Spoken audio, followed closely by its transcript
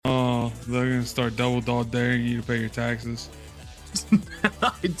They're gonna start double dog daring you to pay your taxes.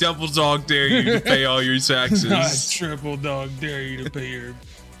 I double dog dare you to pay all your I taxes. triple dog dare you to pay your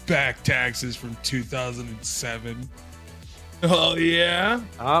back taxes from 2007. Oh yeah.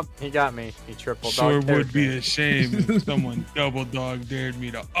 Oh, he got me. He triple Sure dog dared would be me. a shame if someone double dog dared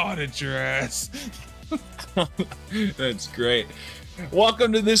me to audit your ass. That's great.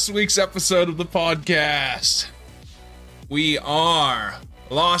 Welcome to this week's episode of the podcast. We are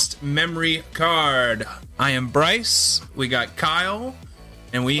Lost Memory Card. I am Bryce. We got Kyle,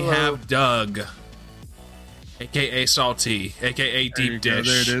 and we Hello. have Doug, aka Salty, aka Deep Dish.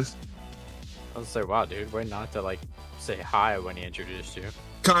 There it is. I was like, wow, dude, wait not to say hi when he introduced you.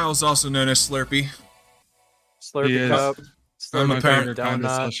 Kyle's also known as Slurpee. He Slurpee is. cup, I'm Slurpee a cup, favorite kind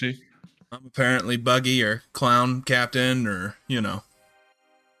of donut. slushy. I'm apparently Buggy or Clown Captain or,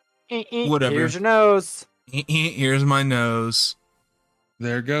 whatever. Here's your nose. Here's my nose.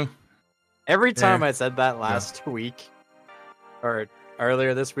 There you go. Every time There. I said that last week, or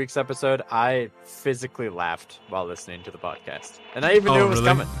earlier this week's episode, I physically laughed while listening to the podcast. And I even knew it was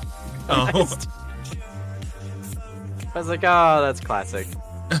really? coming. Oh. I was like, oh, that's classic.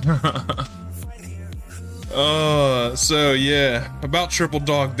 Oh, so yeah, about triple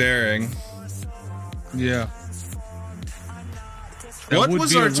dog daring. Yeah. That What would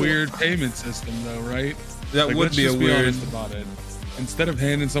was be our a weird payment system, though, right? That Like, would let's be a just weird. honest about it. Instead of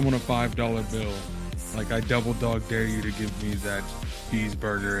handing someone a $5 bill, like I double dog dare you to give me that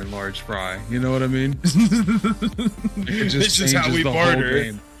cheeseburger and large fry. You know what I mean? It This is how changes we the barter. whole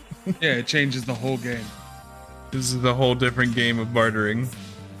game. Yeah, it changes the whole game. This is a whole different game of bartering.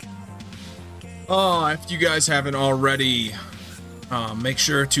 Oh, if you guys haven't already, make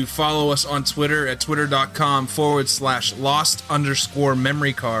sure to follow us on Twitter at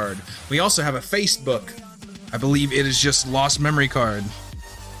twitter.com/lost_memory card. We also have a Facebook. I believe it is just Lost Memory Card.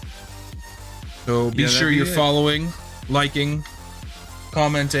 So be Yeah, sure that'd be you're it. following, liking,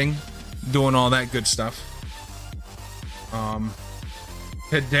 commenting, doing all that good stuff.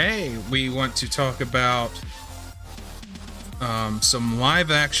 Today we want to talk about some live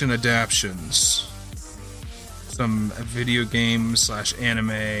action adaptions, some video game /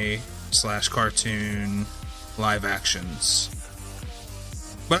 anime / cartoon live actions.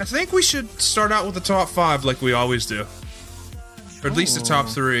 But I think we should start out with the top 5 like we always do, or at least the top Oh.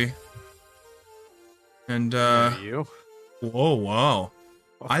 3. And You? whoa, wow!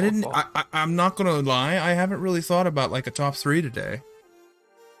 I'm not gonna lie. I haven't really thought about like a top 3 today.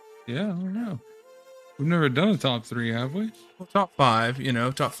 Yeah, I don't know. We've never done a top 3, have we? Well, top 5,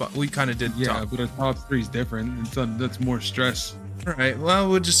 top 5. We kind of did. Yeah, top. but a top 3 is different. That's more stress. All right. Well,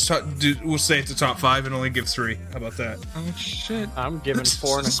 we'll just we'll say it's a top 5 and only give 3. How about that? Oh shit! I'm giving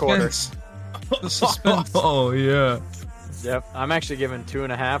 4 1/4. Suspense. The suspense. Oh yeah. Yep, I'm actually giving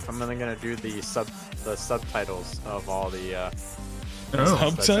 2.5. I'm only gonna do the subtitles of all the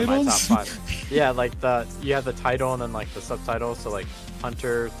Oh. that's in my top Subtitles? 5. Yeah, like you have the title and then like the subtitles. So like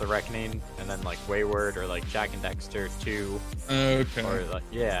Hunter, The Reckoning, and then like Wayward or like Jack and Dexter 2, Okay. or like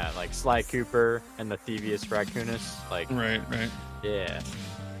like Sly Cooper and the Thievius Raccoonus. Like Right. yeah,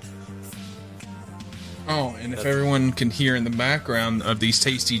 Oh, and if everyone can hear in the background of these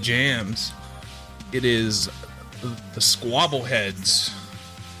tasty jams, it is the Squabble Heads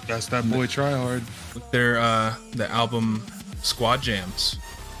That's that boy try hard. with their the album Squad Jams.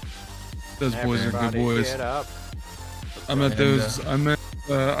 Those boys are good everybody boys. get up. I met And, those. I met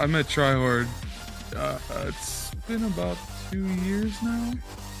Tryhard. It's been about 2 years now.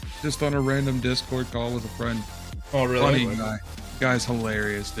 Just on a random Discord call with a friend. Oh, Funny guy. Guy's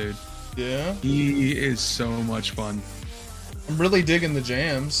hilarious, dude. Yeah. He is so much fun. I'm really digging the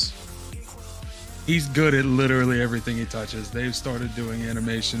jams. He's good at literally everything he touches. They've started doing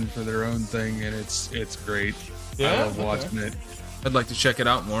animation for their own thing, and it's great. I Yeah? love watching it. I'd like to check it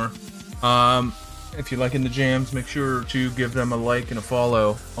out more. If you're liking the jams, make sure to give them a like and a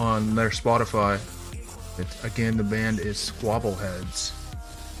follow on their Spotify. Again, the band is Squabbleheads.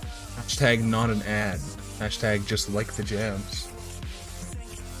 Hashtag not an ad. Hashtag just like the jams.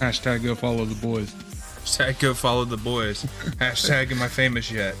 Hashtag go follow the boys. Hashtag go follow the boys. Hashtag am I famous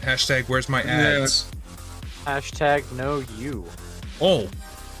yet? Hashtag where's my ads? Hashtag no you. Oh,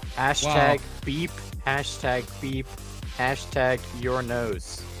 Hashtag Wow. beep. Hashtag beep. Hashtag your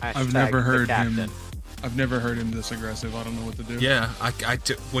nose. I've never the heard captain. him. I've never heard him this aggressive. I don't know what to do. yeah.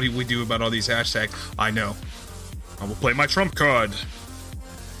 What do we do about all these hashtags? I know. I will play my trump card.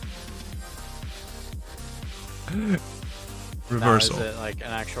 Reversal. Now, is it like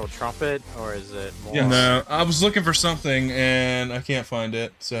an actual trumpet or is it more? Yes. No, I was looking for something and I can't find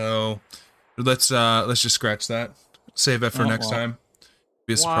it. So let's just scratch that. Save it for Oh, next well. time.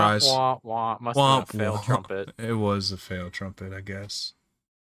 Be a surprise. Wah, wah, wah. Must have been a failed Womp. trumpet. It was a failed trumpet, I guess.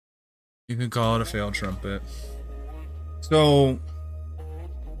 You can call it a failed trumpet. So,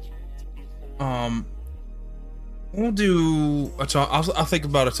 we'll do a top. I'll think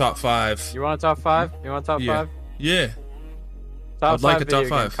about a top 5. You want a top 5? You want a top 5? Yeah. Top I'd like 5 a top video game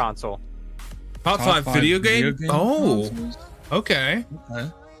 5. console. Top 5 video game? Oh, consoles? okay. Okay.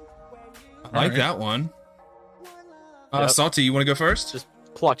 I like right. that one. Yep. Salty, you want to go first? Just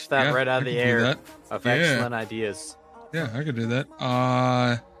plucked that Yeah, right out I of the could do air that. of Yeah. excellent ideas. Yeah, I could do that.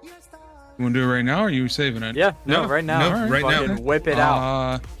 You want to do it right now, or are you saving it? Yeah, no, No, right now. no, right now. Fucking whip it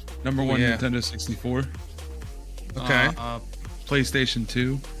out. Number 1, Yeah. Nintendo 64. Okay. PlayStation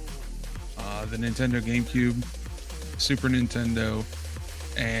 2. The Nintendo GameCube, Super Nintendo,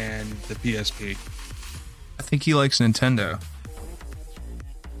 and the PSP. I think he likes Nintendo.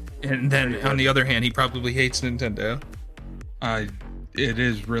 And then, on the other hand, he probably hates Nintendo. It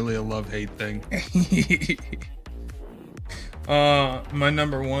is really a love-hate thing. My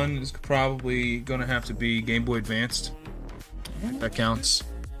number 1 is probably gonna have to be Game Boy Advanced. That counts.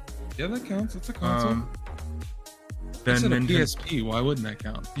 Yeah, that counts. It's a console. Then It's a Nintendo, PSP. Why wouldn't that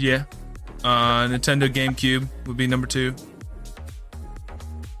count? yeah. Nintendo GameCube would be number 2.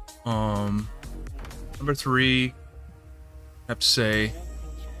 Number 3, I have to say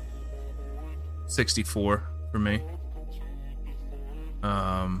 64 for me.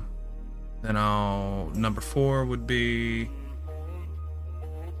 Then number 4 would be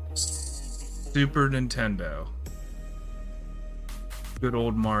Super Nintendo. Good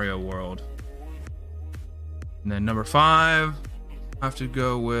old Mario World. And then number 5, I have to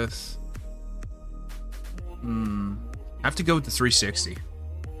go with the 360.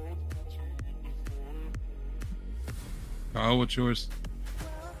 Oh, what's yours?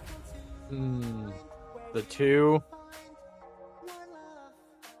 The 2.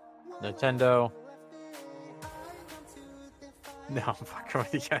 Nintendo. No, I'm fucking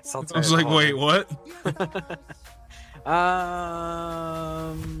with you guys. I was like, wait, what?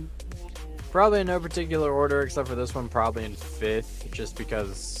 Probably in no particular order, except for this one, probably in 5th, just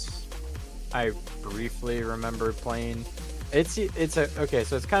because I briefly remember playing. Okay,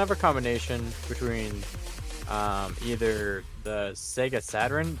 so it's kind of a combination between either the Sega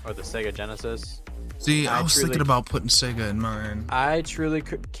Saturn or the Sega Genesis. See, I was thinking about putting Sega in mine. I truly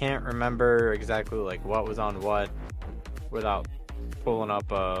can't remember exactly like what was on what without pulling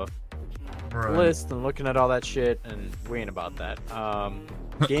up a list and looking at all that shit and weighing about that.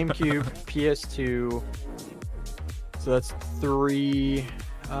 GameCube, PS2, so that's 3.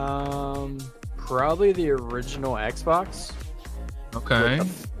 Probably the original Xbox. Okay. With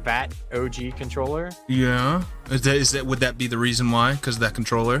the fat OG controller. Yeah. Is that would that be the reason why? Because of that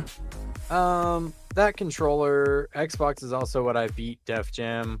controller? That controller, Xbox is also what I beat Def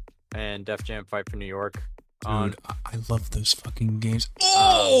Jam and Def Jam Fight for New York on. Dude, I love those fucking games.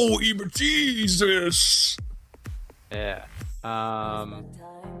 Oh, Jesus! Yeah. And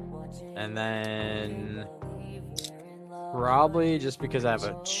then probably just because I have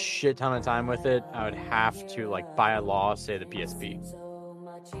a shit ton of time with it, I would have to like by law say the PSP.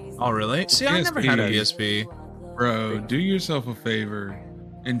 Oh, really? See, I never had a PSP. Bro, do yourself a favor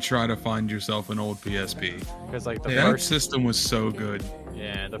and try to find yourself an old PSP. Because like the That first system was so good.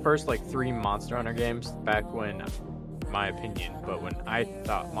 Yeah, the first like 3 Monster Hunter games back when, my opinion, but when I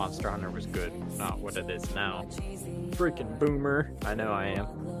thought Monster Hunter was good, not what it is now. Freaking boomer. I know I am.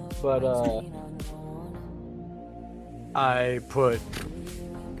 But I put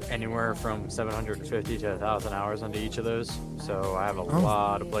anywhere from 750 to 1,000 hours into each of those, so I have a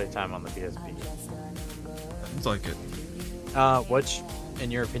lot of playtime on the PSP. Sounds like it. What's,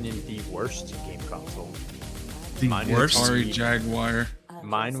 in your opinion, the worst game console? The worst? Atari Jaguar.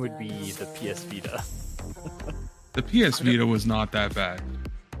 Mine would be the PS Vita. The PS Vita was not that bad.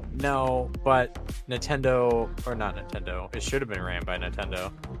 No, but Nintendo, or not Nintendo, it should have been ran by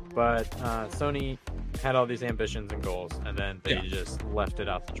Nintendo, but Sony had all these ambitions and goals, and then they just left it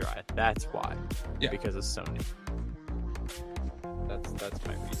out to dry. That's why. Yeah. Because of Sony. That's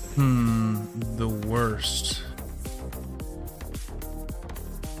my reason. The worst.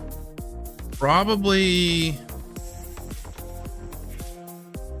 Probably.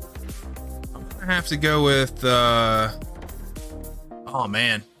 I'm gonna have to go with. Oh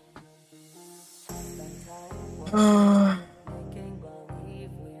man. I'm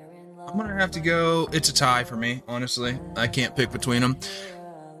gonna have to go. It's a tie for me, honestly. I can't pick between them.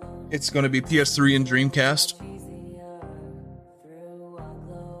 It's gonna be PS3 and Dreamcast.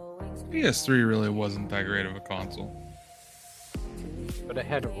 PS3 really wasn't that great of a console. But it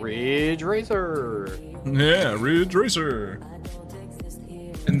had Ridge Racer. Yeah, Ridge Racer.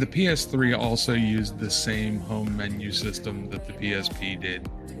 And the PS3 also used the same home menu system that the PSP did.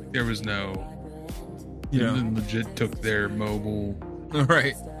 There was no... Yeah. They legit took their mobile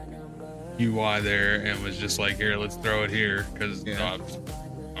Right. UI there and was just like, here, let's throw it here, because Yeah. I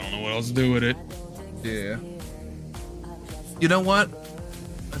don't know what else to do with it. Yeah. You know what?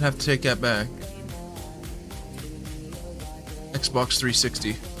 I'd have to take that back. Xbox 360.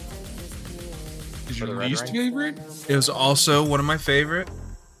 Is For your the red least ring? favorite? It was also one of my favorite,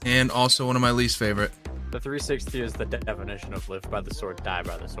 and also one of my least favorite. The 360 is the definition of live by the sword, die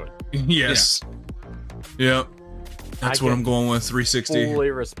by the sword. Yes. Yep. That's I what can I'm going with. 360.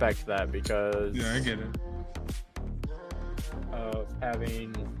 Fully respect that because Yeah, I get it. of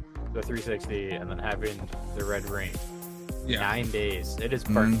having the 360 and then having the red ring. Yeah. 9 days. It is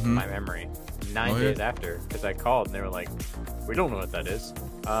burnt Mhm. in my memory. 9 Oh, yeah. days after, because I called and they were like, "We don't know what that is.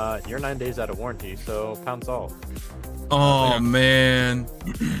 You're 9 days out of warranty, so pound salt." Oh man.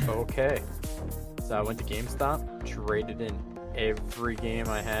 Okay. So I went to GameStop, traded in every game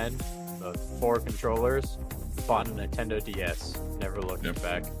I had, the 4 controllers, bought a Nintendo DS. Never looked Yep.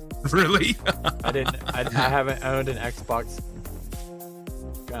 back. Really? I haven't owned an Xbox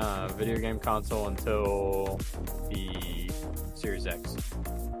video game console until the Series X.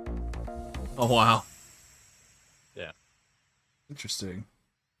 Oh wow. Yeah. Interesting.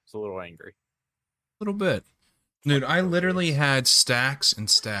 It's a little angry. A little bit. Dude, I literally had stacks and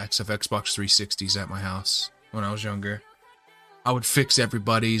stacks of Xbox 360s at my house when I was younger. I would fix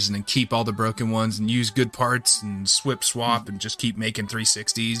everybody's and then keep all the broken ones and use good parts and swap and just keep making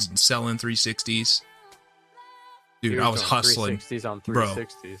 360s and selling 360s. Dude, I was hustling. 360s on Bro.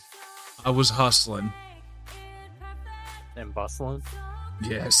 360s. I was hustling. And bustling?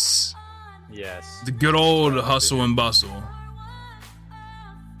 Yes. Yes. The good old hustle and bustle.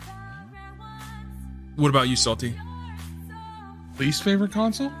 What about you, Salty? Least favorite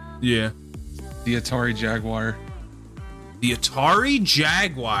console? Yeah. The Atari Jaguar. The Atari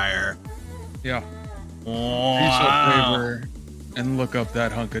Jaguar. Yeah. Wow. Favor and look up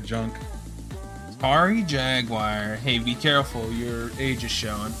that hunk of junk. Atari Jaguar. Hey, be careful. Your age is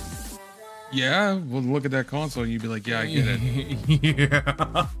showing. Yeah, well, look at that console and you'd be like, yeah, I get it.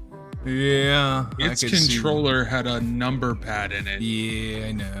 Yeah. Yeah. I Its could see- controller had a number pad in it. Yeah,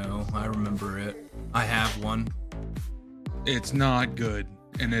 I know. I remember it. I have one. It's not good.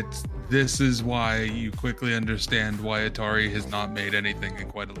 And this is why you quickly understand why Atari has not made anything in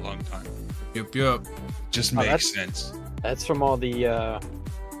quite a long time. Yep. Just Oh, makes that's- sense. That's from all the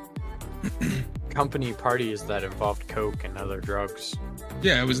company parties that involved coke and other drugs.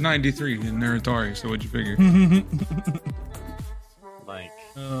 Yeah, it was 93 in their Atari, so what'd you figure? Like,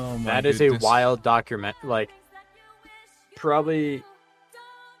 Oh my that is goodness. a wild document. Like, probably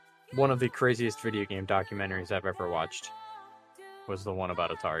one of the craziest video game documentaries I've ever watched was the one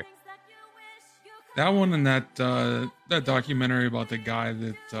about Atari. That one and that documentary about the guy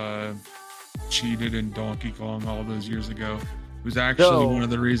that cheated in Donkey Kong all those years ago was actually one of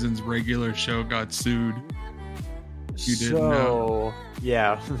the reasons Regular Show got sued. You didn't know.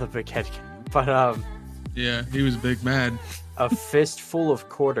 Yeah, the big head. But Yeah, he was big mad. A Fistful of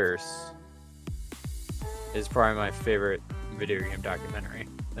Quarters is probably my favorite video game documentary.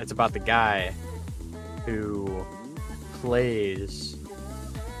 It's about the guy who plays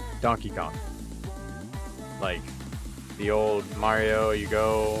Donkey Kong. Like the old Mario, you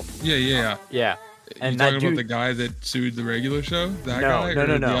go. Yeah. Yeah. And You that talking about dude, the guy that sued the Regular Show? That no, guy? no, or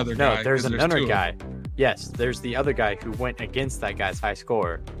no, the no, other no. guy? There's 'Cause another two of guy. them. Yes, there's the other guy who went against that guy's high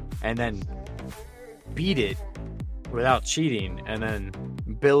score and then beat it without cheating. And then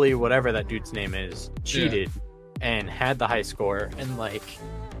Billy, whatever that dude's name is, cheated and had the high score and like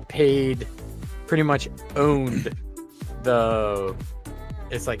paid, pretty much owned the.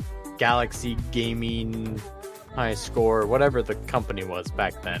 It's like Galaxy Gaming high score, whatever the company was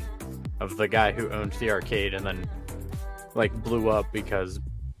back then, of the guy who owned the arcade and then like blew up because,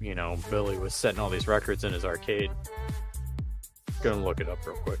 you know, Billy was setting all these records in his arcade. Gonna look it up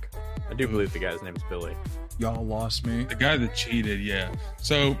real quick. I do believe the guy's name's Billy. Y'all lost me. The guy that cheated, yeah.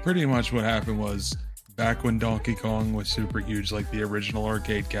 So pretty much what happened was back when Donkey Kong was super huge, like the original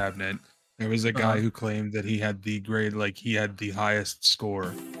arcade cabinet, there was a guy who claimed that he had the grade, like he had the highest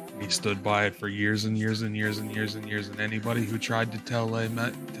score. He stood by it for years and years and years and years and years, and anybody who tried to tell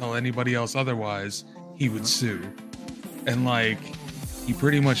anybody else otherwise, he would sue. And like, he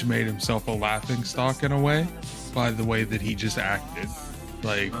pretty much made himself a laughing stock in a way by the way that he just acted.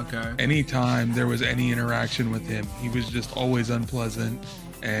 Like, Okay. anytime there was any interaction with him, he was just always unpleasant,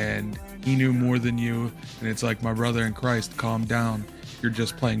 and he knew more than you. And it's like, my brother in Christ, calm down. You're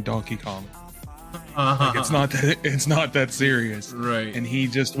just playing Donkey Kong. Like it's not that serious. Right. And he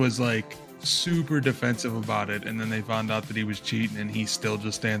just was like super defensive about it, and then they found out that he was cheating, and he still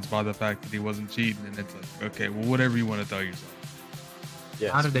just stands by the fact that he wasn't cheating. And it's like, okay, well, whatever you want to tell yourself.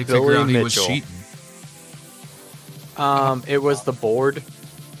 Yes. How did they Billy figure out he was Mitchell. cheating? It was the board.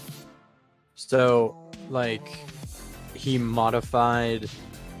 So, like, he modified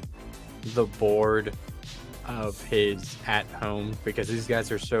the board of his at home because these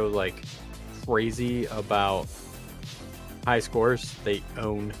guys are so like crazy about high scores. They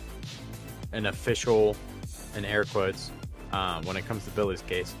own an official, in air quotes, when it comes to Billy's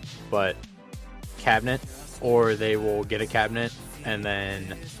case, but cabinet, or they will get a cabinet and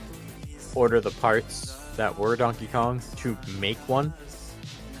then order the parts that were Donkey Kong to make one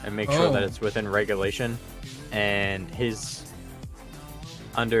and make sure that it's within regulation. And his,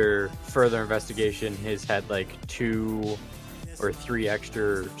 under further investigation, his had like 2 or 3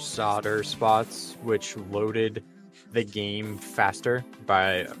 extra solder spots which loaded the game faster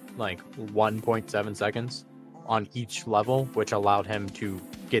by like 1.7 seconds on each level, which allowed him to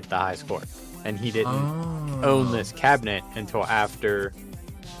get the high score. And he didn't own this cabinet until after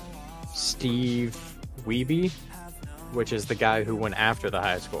Steve Wiebe, which is the guy who went after the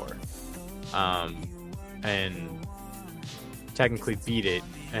high score, and technically beat it,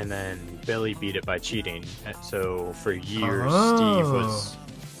 and then Billy beat it by cheating. And so for years, Steve was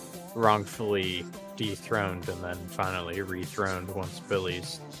wrongfully dethroned and then finally rethroned once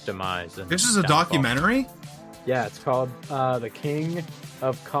Billy's demise. And This is a downfall. documentary? Yeah, it's called The King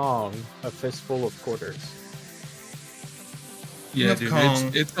of Kong, A Fistful of Quarters. Yeah, of dude,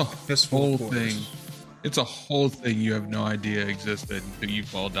 Kong, it's a Fistful whole of Quarters. thing. It's a whole thing you have no idea existed until you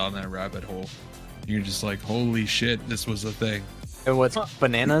fall down that rabbit hole. You're just like, holy shit, this was a thing. And what's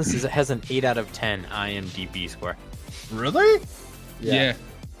bananas is it has an 8 out of 10 IMDb score. Really? Yeah.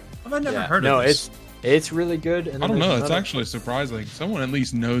 I've never Yeah. heard no, of this. it's really good. And I then don't there's know. It's another- actually surprising. Someone at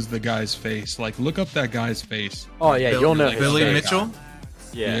least knows the guy's face. Like, look up that guy's face. Oh yeah, you'll know. his Billy face. Mitchell?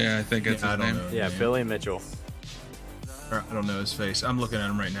 Yeah, I think that's Yeah, I his don't name. know. yeah, Billy Mitchell. Or, I don't know his face. I'm looking at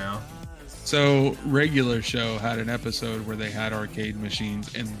him right now. So, Regular Show had an episode where they had arcade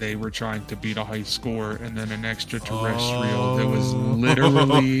machines and they were trying to beat a high score, and then an extraterrestrial that was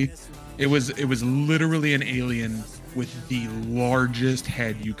literally it was literally an alien with the largest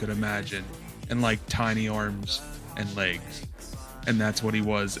head you could imagine and like tiny arms and legs. And that's what he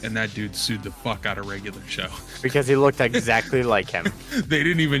was, and that dude sued the fuck out of Regular Show. Because he looked exactly like him. They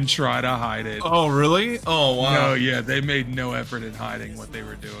didn't even try to hide it. Oh, really? Oh, wow. No, yeah, they made no effort in hiding what they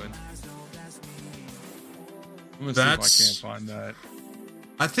were doing. I'm gonna see if I can't find that.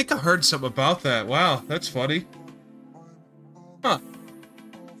 I think I heard something about that. Wow, that's funny. Huh.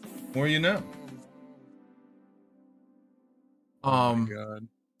 More you know. Oh my god.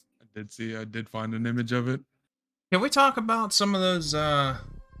 I did find an image of it. Can we talk about some of those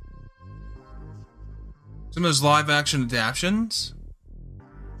live action adaptions?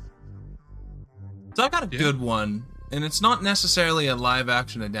 So I got a good one, and it's not necessarily a live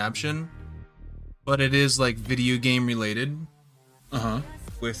action adaptation, but it is like video game related Uh-huh.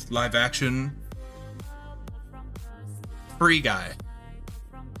 with live action. Free Guy.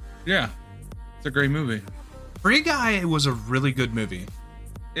 Yeah. It's a great movie. Free Guy was a really good movie.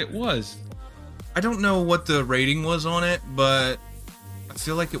 It was. I don't know what the rating was on it, but I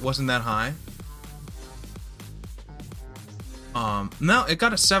feel like it wasn't that high. No, it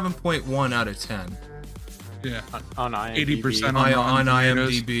got a 7.1 out of 10. Yeah. On IMDb. 80% On on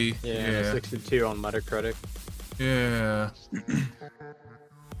IMDb. Yeah, 62 on Metacritic. Yeah.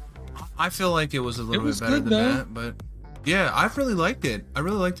 I feel like it was a little was bit better good, than though. that, but yeah, I really liked it. I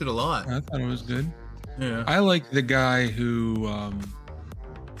really liked it a lot. I thought it was good. Yeah. I like the guy who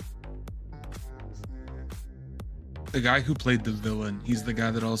played the villain. He's the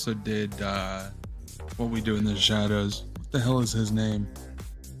guy that also did What We Do in the Shadows. What the hell is his name?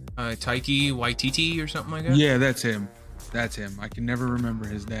 Taiki Waititi or something like that? Yeah, that's him. That's him. I can never remember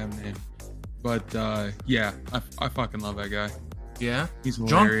his damn name. But yeah, I fucking love that guy. Yeah? He's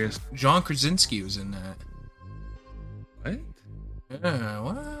hilarious. John Krasinski was in that. What? Yeah,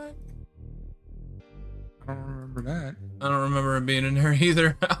 what? I don't remember that. I don't remember him being in there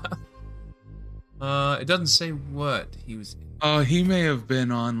either. It doesn't say what he was in. He may have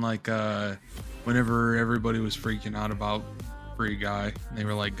been on like whenever everybody was freaking out about Free Guy. And they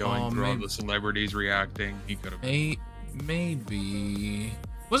were like going through all the celebrities reacting. He could have been. Maybe.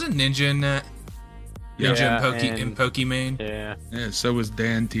 Wasn't Ninja in that? Yeah. Ninja and Pokemon. Yeah. Yeah, so was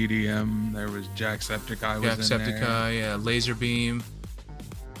Dan TDM. There was Jacksepticeye was in there. Jacksepticeye, yeah. Laserbeam.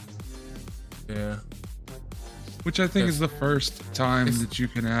 Yeah. Which I think is the first time that you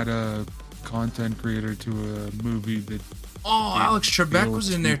can add a content creator to a movie that. Oh, Alex Trebek was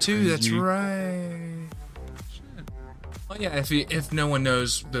in there too. That's crazy. right. Oh yeah, if no one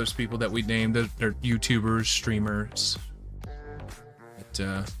knows those people that we named, they're YouTubers, streamers. But,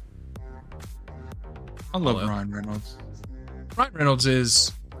 I love hello. Ryan Reynolds. Ryan Reynolds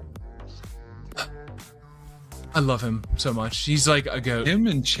is. I love him so much. He's like a goat. Him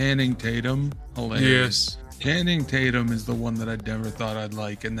and Channing Tatum, hilarious. Yes. Channing Tatum is the one that I never thought I'd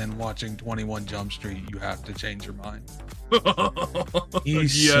like, and then watching 21 Jump Street, you have to change your mind.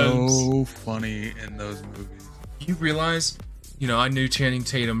 He's so funny in those movies. You realize, I knew Channing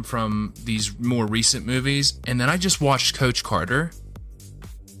Tatum from these more recent movies, and then I just watched Coach Carter.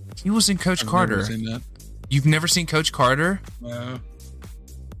 He was in Coach Carter. Never seen that. You've never seen Coach Carter? No.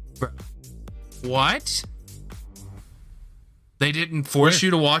 What? They didn't force you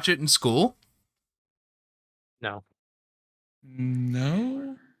to watch it in school? No.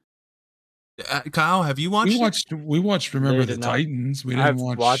 No. Kyle, have you watched We watched Remember They the did not. Titans. We didn't I've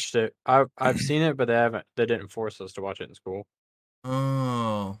watch. watched it. I've seen it, but they didn't force us to watch it in school.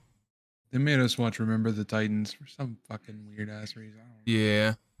 Oh. They made us watch Remember the Titans for some fucking weird ass reason. I don't know.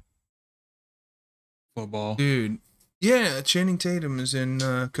 Yeah. Football. Dude. Yeah, Channing Tatum is in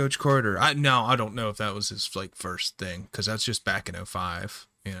Coach Carter. I don't know if that was his first thing, because that's just back in 2005,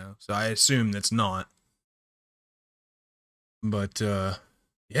 So I assume that's not. But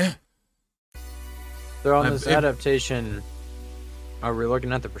yeah. So on this adaptation, are we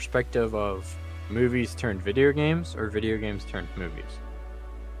looking at the perspective of movies turned video games or video games turned movies?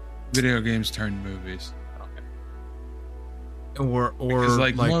 Video games turned movies. Or Because,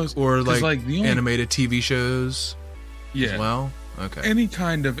 like, most- 'cause, like, the only- animated TV shows Yeah. as well? Okay. Any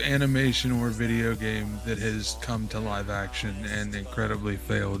kind of animation or video game that has come to live action and incredibly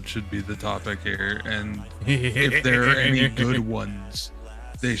failed should be the topic here. And if there are any good ones,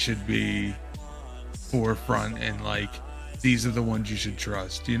 they should be forefront and these are the ones you should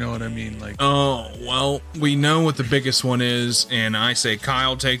trust. You know what I mean? Oh, well, we know what the biggest one is, and I say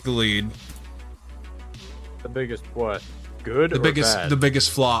Kyle take the lead. The biggest what? Good The or biggest bad? the biggest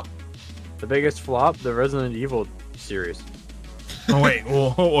flop. The biggest flop? The Resident Evil series. Oh wait,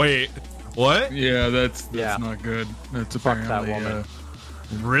 wait. What? Yeah, that's Yeah. not good. That's Fuck that apparently woman.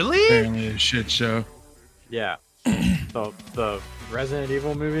 Really? apparently a shit show. Yeah. the Resident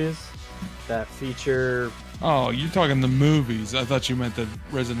Evil movies that feature Oh, you're talking the movies. I thought you meant the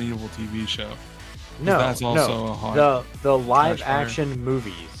Resident Evil TV show. no, that's also a hot the live trash fire. action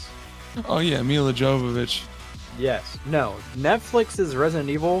movies. Oh yeah, Mila Jovovich. Yes. No. Netflix's Resident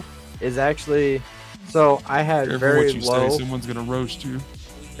Evil is actually so I had Careful very what you low. say. Someone's gonna roast you.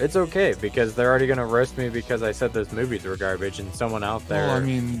 It's okay because they're already gonna roast me because I said those movies were garbage and someone out there Well, I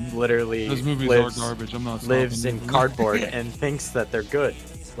mean, literally those movies lives, are garbage. I'm not lives stopping in you. cardboard and thinks that they're good.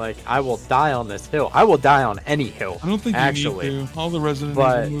 Like I will die on this hill. I will die on any hill. I don't think actually. you need to. All the Resident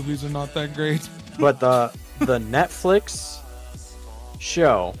But- Evil movies are not that great. But the Netflix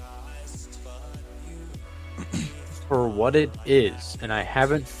show for what it is, and I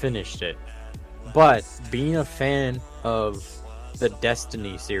haven't finished it, but being a fan of the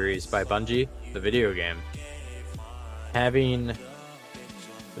Destiny series by Bungie, the video game, having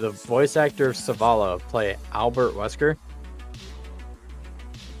the voice actor of Savala play Albert Wesker,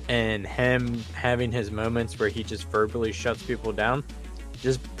 and him having his moments where he just verbally shuts people down,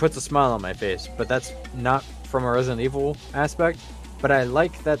 just puts a smile on my face. But that's not from a Resident Evil aspect. But I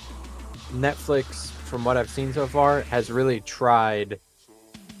like that Netflix, from what I've seen so far, has really tried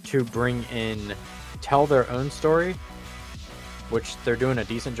to tell their own story, which they're doing a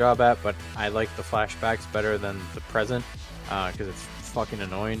decent job at. But I like the flashbacks better than the present because it's fucking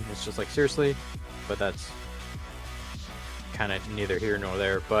annoying. It's just seriously, but that's kind of neither here nor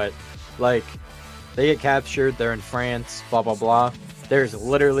there. But they get captured, they're in France, blah blah blah. There's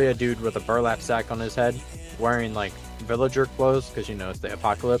literally a dude with a burlap sack on his head wearing villager clothes because it's the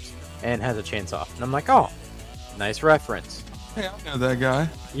apocalypse, and has a chainsaw. And I'm like, oh, nice reference. Hey, I know that guy.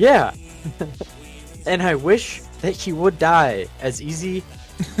 Yeah. And I wish that he would die as easy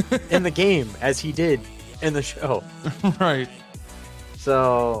in the game as he did in the show. Right.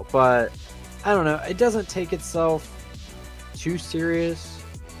 So, but I don't know. It doesn't take itself too serious.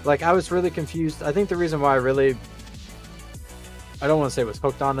 I was really confused. I think the reason why I don't want to say was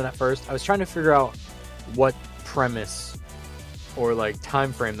hooked on it at first. I was trying to figure out what premise or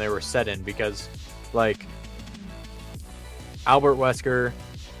time frame they were set in because Albert Wesker,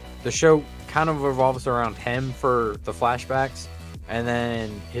 the show kind of revolves around him for the flashbacks, and then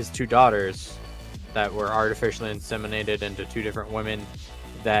his two daughters that were artificially inseminated into two different women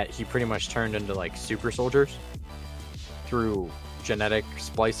that he pretty much turned into super soldiers through genetic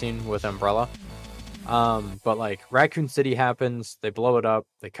splicing with Umbrella. But like Raccoon City happens, they blow it up,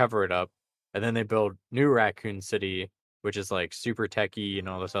 they cover it up, and then they build New Raccoon City, which is like super techy and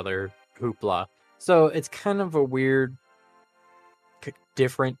all this other hoopla. So it's kind of a weird,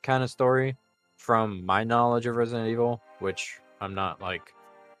 different kind of story from my knowledge of Resident Evil, which I'm not like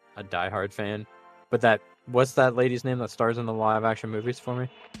a diehard fan. But what's that lady's name that stars in the live action movies for me?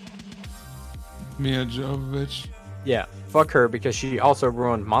 Mia Jovovich. Yeah, fuck her because she also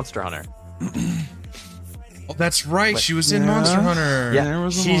ruined Monster Hunter. Oh, that's right. But, she was in Monster Hunter. Yeah, there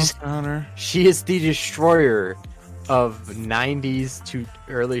was a Monster Hunter. She is the destroyer of 90s to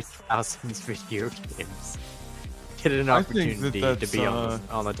early 2000s video games. Get an opportunity to be on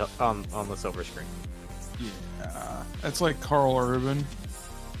the silver screen. Yeah, that's like Carl Urban.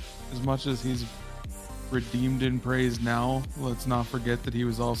 As much as he's redeemed and praised now, let's not forget that he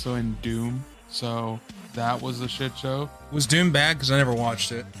was also in Doom. So that was a shit show. Was Doom bad? Because I never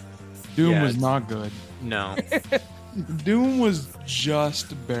watched it. Doom was not good. No. Doom was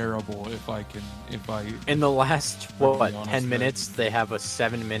just bearable In the last 10 minutes, minutes they have a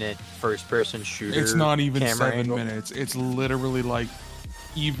 7-minute first person shooter. It's not even 7 angle. minutes. It's literally like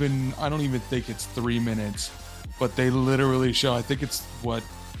I don't even think it's 3 minutes, but they literally show, I think it's what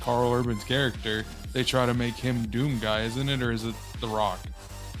Carl Urban's character, they try to make him Doom guy, isn't it? Or is it The Rock?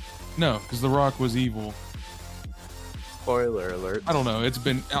 No, because The Rock was evil. Spoiler alert. I don't know.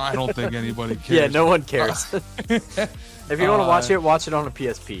 I don't think anybody cares. Yeah, no one cares. If you want to watch it on a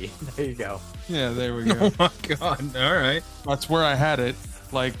PSP. There you go. Yeah, there we go. Oh my god. All right. That's where I had it.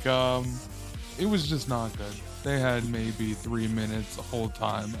 Like, it was just not good. They had maybe 3 minutes the whole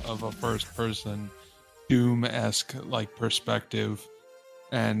time of a first-person Doom-esque like perspective,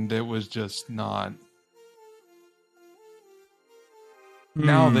 and it was just not.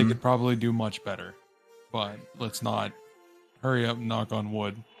 Now they could probably do much better, but let's not hurry up and knock on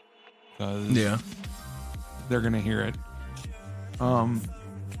wood, because they're gonna hear it.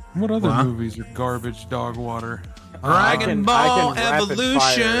 What other movies are garbage dog water? Dragon Ball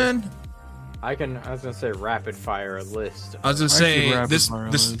Evolution. I was gonna say rapid fire a list. I was gonna say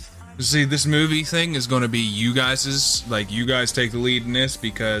this movie thing is gonna be you guys's. Like, you guys take the lead in this,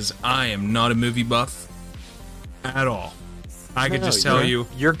 because I am not a movie buff at all. I can just tell you,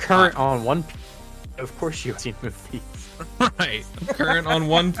 you're current on One Piece. Of course, you've seen movies. Right, I'm current on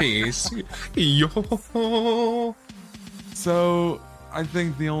One Piece. Yo. So I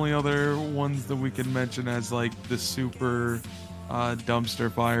think the only other ones that we can mention as like the super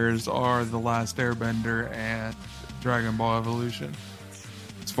dumpster fires are The Last Airbender and Dragon Ball Evolution,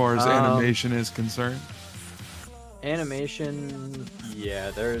 as far as animation is concerned. Animation,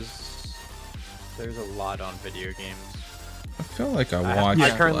 yeah, there's a lot on video games. I feel like I watched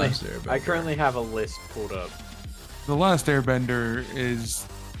The Last Airbender. I currently have a list pulled up. The Last Airbender is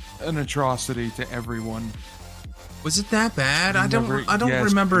an atrocity to everyone. Was it that bad? I don't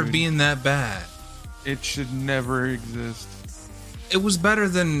remember it being that bad. It should never exist. It was better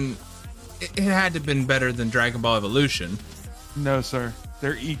than... It had to have been better than Dragon Ball Evolution. No, sir.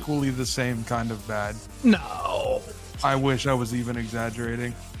 They're equally the same kind of bad. No. I wish I was even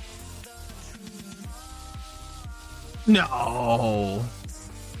exaggerating. No.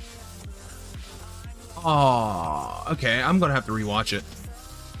 Oh, okay. I'm gonna have to rewatch it.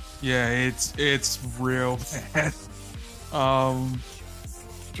 Yeah, it's real bad.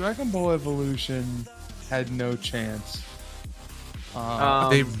 Dragon Ball Evolution had no chance.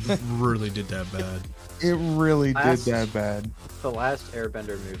 They really did that bad. It really did that bad. The Last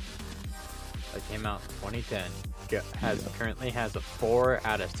Airbender movie that came out in 2010 currently has a 4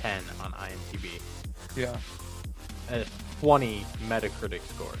 out of 10 on IMDb. Yeah. A 20 Metacritic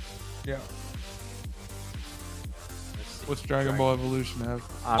score. Yeah. What's Dragon Ball Evolution have?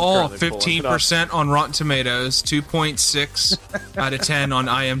 15% on Rotten Tomatoes, 2.6 out of 10 on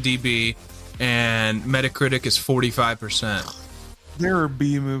IMDb, and Metacritic is 45%. There are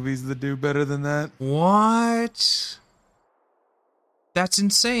B movies that do better than that. What? That's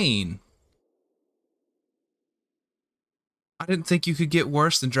insane. I didn't think you could get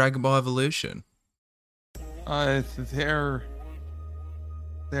worse than Dragon Ball Evolution. They're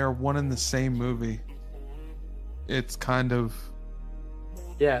one and the same movie. It's kind of...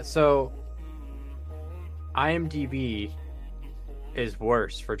 Yeah, so IMDb is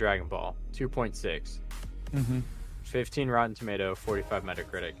worse for Dragon Ball, 2.6. 15 Rotten Tomato, 45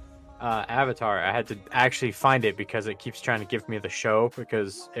 Metacritic. Avatar, I had to actually find it because it keeps trying to give me the show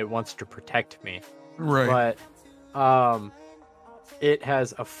because it wants to protect me. Right. But it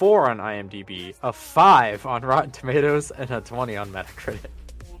has a 4 on IMDb, a 5 on Rotten Tomatoes, and a 20 on Metacritic.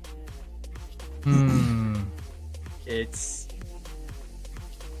 It's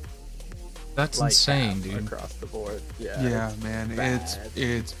That's like insane, dude. across the board. Yeah, man, bad.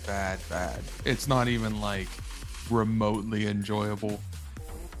 it's bad. It's not even like remotely enjoyable.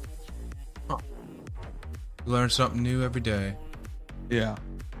 You learn something new every day. Yeah.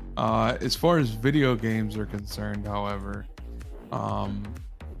 As far as video games are concerned, however,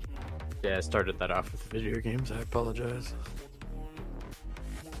 Yeah, I started that off with video games. I apologize.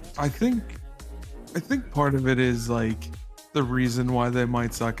 I think part of it is like the reason why they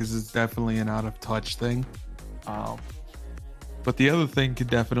might suck is it's definitely an out of touch thing. But the other thing could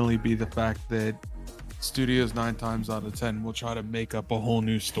definitely be the fact that studios 9 times out of 10 will try to make up a whole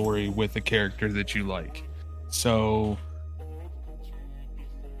new story with a character that you like. So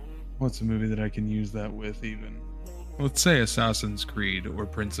what's a movie that I can use that with even? Let's say Assassin's Creed or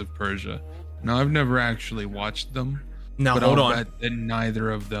Prince of Persia. Now, I've never actually watched them. Now, but hold I'll on. bet that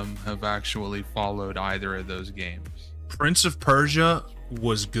neither of them have actually followed either of those games. Prince of Persia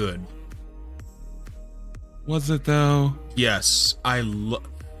was good. Was it though? Yes,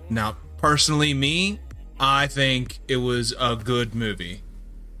 now personally, I think it was a good movie.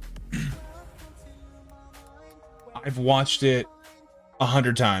 I've watched it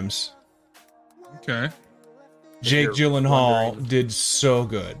 100 times. Okay. Jake you're Gyllenhaal wondering- did so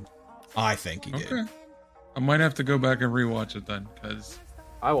good. I think he did. Okay. I might have to go back and rewatch it then, because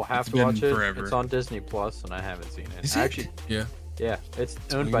I will have It's to watch been it. forever. It's on Disney Plus, and I haven't seen it. Is I it? actually, Yeah. yeah, it's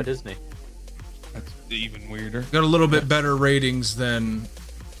owned by weird. Disney. that's even weirder. Got a little bit better ratings than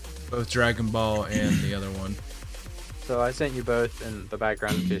both Dragon Ball and the other one. So I sent you both in the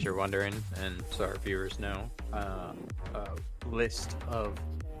background in case you're wondering, and so our viewers know, a list of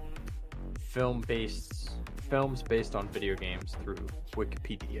films based on video games through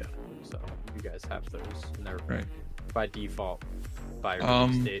Wikipedia. So you guys have those, and they're Right. by default by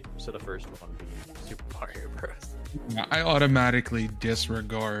release date. So the first one being Super Mario Bros. Yeah, I automatically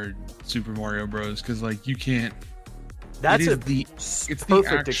disregard Super Mario Bros. Because like you can't. That's it a is it's the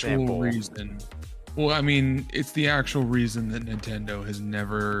perfect actual example. reason. Well, I mean, it's the actual reason that Nintendo has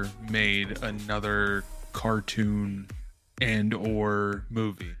never made another cartoon and or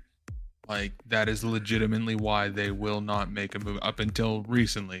movie. Like that is legitimately why they will not make a movie up until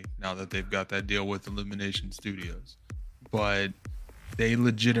recently. Now that they've got that deal with Illumination Studios, but they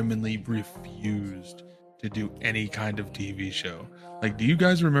legitimately refused to do any kind of TV show. Like, do you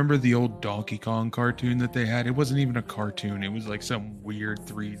guys remember the old Donkey Kong cartoon that they had? It wasn't even a cartoon. It was like some weird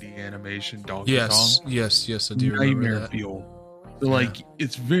 3D animation Donkey Yes, Kong. yes, I do remember Nightmare that. fuel. So, like,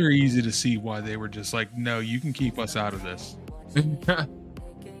 it's very easy to see why they were just like, no, you can keep us out of this.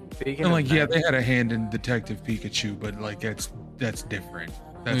 Speaking And of like, yeah, that, they had a hand in Detective Pikachu, but like, that's different.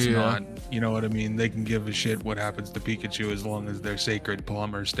 That's Yeah. not, you know what I mean? They can give a shit what happens to Pikachu as long as their sacred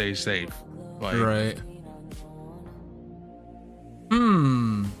plumber stays safe. Like, Right.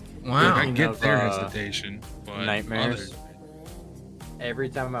 Wow. like, I Speaking get of, their hesitation, but nightmares. others- every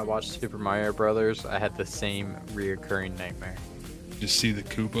time I watched Super Mario Brothers, I had the same reoccurring nightmare. just see the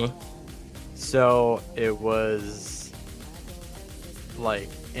Koopa. So it was like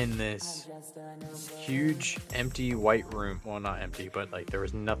in this huge empty white room. Well, not empty, but like there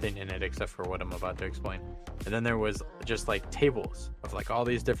was nothing in it except for what I'm about to explain. And then there was just like tables of like all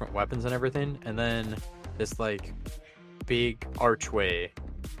these different weapons and everything. And then this like big archway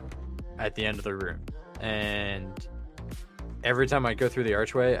at the end of the room. And every time I'd go through the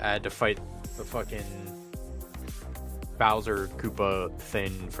archway, I had to fight the fucking Bowser Koopa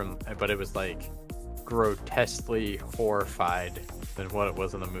thing but it was like grotesquely horrified than what it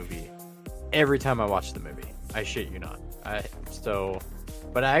was in the movie. Every time I watched the movie, I shit you not.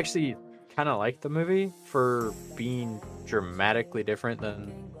 But I actually kind of liked the movie for being dramatically different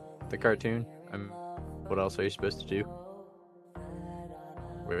than the cartoon. What else are you supposed to do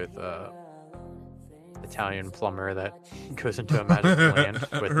with Italian plumber that goes into a magic land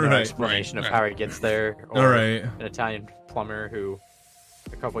with no Right, explanation right, of right. how he gets there, All right. an Italian plumber who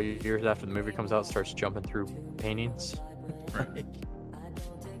a couple of years after the movie comes out starts jumping through paintings. Right.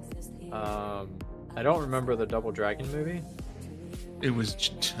 I don't remember the Double Dragon movie, It was,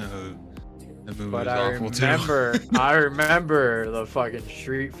 the movie but was I awful too. remember I remember the fucking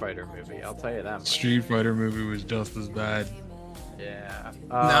Street Fighter movie. I'll tell you that much. Street Fighter movie was just as bad. Yeah.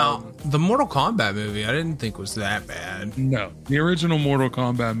 Now, the Mortal Kombat movie, I didn't think was that bad. No, the original Mortal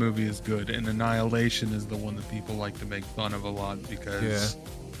Kombat movie is good, and Annihilation is the one that people like to make fun of a lot because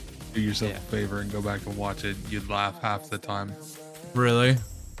do yourself Yeah. a favor and go back and watch it. You'd laugh half the time. Really?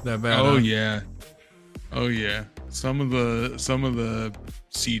 That bad? Oh huh? yeah, oh yeah. Some of the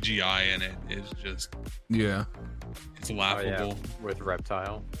CGI in it is just Yeah. it's Oh, laughable. yeah, with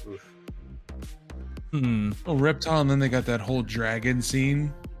Reptile. Oof. Hmm. Oh, Reptile, and then they got that whole dragon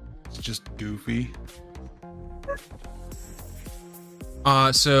scene. It's just goofy.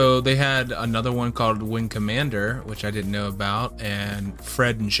 So they had another one called Wing Commander, which I didn't know about, and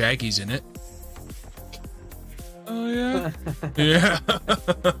Fred and Shaggy's in it. Oh yeah. Yeah.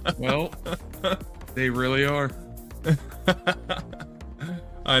 Well, they really are.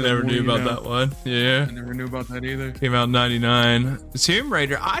 I never knew about that one. Yeah. I never knew about that either. Came out in 99. Tomb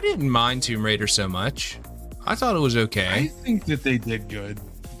Raider, I didn't mind Tomb Raider so much. I thought it was I okay. think that they did good.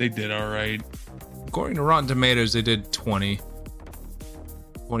 They did all right. According to Rotten Tomatoes, they did 20%.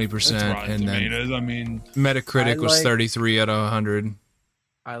 That's Rotten And then Tomatoes. I mean, Metacritic was like- 33 out of 100.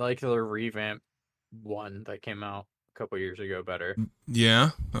 I like the revamp one that came out a couple years ago better. Yeah,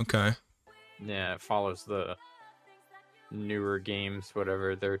 okay. Yeah, it follows the newer games,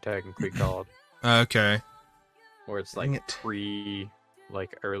 whatever they're technically called, Okay. where it's Dang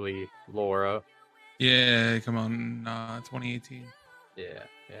like it. early Laura. yeah, come on, 2018. Yeah,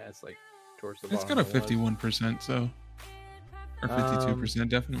 it's like towards the It's bottom. got a of the list. 51%, so or 52%,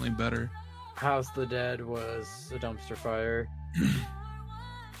 definitely better. House of the Dead was a dumpster fire.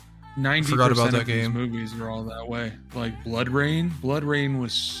 90% Forgot about of that these game. movies are all that way. Like Blood Rain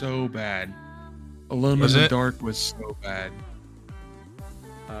was so bad. Alone Was in the it? Dark was so bad.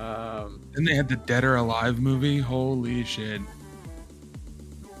 Um, Then they had the Dead or Alive movie. Holy shit.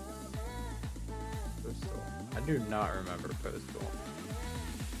 Postal. I do not remember Postal.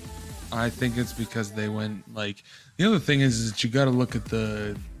 I think it's because they went like the other thing is that you got to look at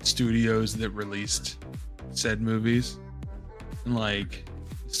the studios that released said movies, and like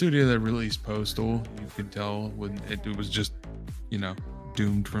the studio that released Postal, you could tell when it was just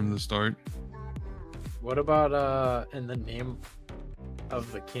doomed from the start. What about In the Name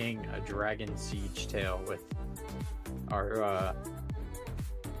of the King, a Dragon Siege tale with our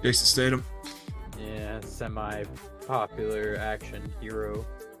Jason Statham. semi-popular action hero?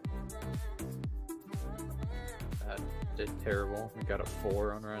 That did terrible. We got a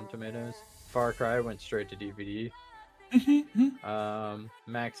 4 on Rotten Tomatoes. Far Cry went straight to DVD.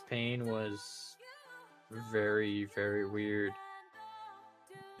 Max Payne was very, very weird.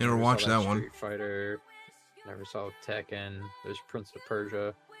 Never Never watched saw that one. Street Fighter. Never saw Tekken. There's Prince of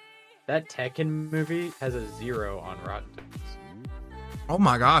Persia. That Tekken movie has a 0 on Rotten Tomatoes. Oh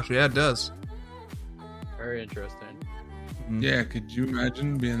my gosh, yeah, it does. Very interesting. Yeah, could you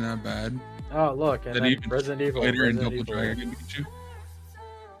imagine being that bad? Oh, look, and That then even Resident Evil. Fighter and Resident Double Evil. Dragon beat you?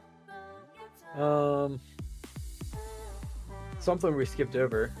 Something we skipped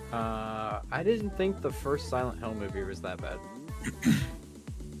over. I didn't think the first Silent Hill movie was that bad.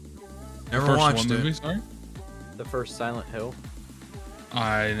 Never First watched one it. movie, sorry? The first Silent Hill.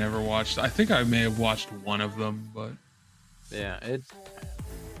 I never watched. I think I may have watched one of them, but Yeah, it's.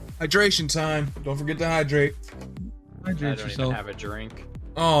 Hydration time. Don't forget to hydrate. I hydrate don't yourself. even have a drink.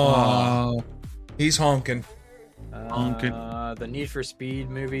 Oh, he's honking. The Need for Speed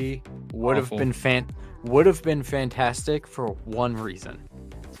movie would have Awful. been fantastic for one reason.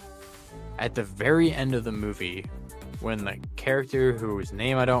 At the very end of the movie, when the character whose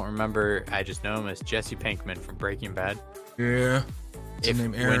name I don't remember, I just know him as Jesse Pinkman from Breaking Bad. Yeah. Is his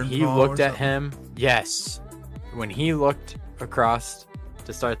name Aaron When he Paul looked or at something? him, yes. When he looked across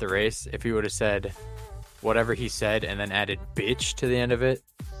to start the race, if he would have said whatever he said and then added bitch to the end of it,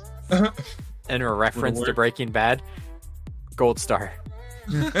 in a reference to worked. Breaking Bad, gold star.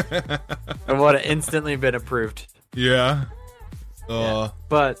 It would have instantly been approved. Yeah.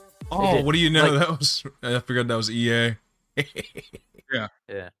 But Oh, did. what do you know? Like- That was I forgot that was EA. yeah.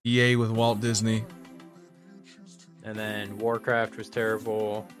 EA with Walt Disney. And then Warcraft was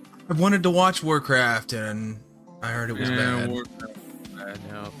terrible. I wanted to watch Warcraft and I heard it was Yeah, bad. Warcraft was bad.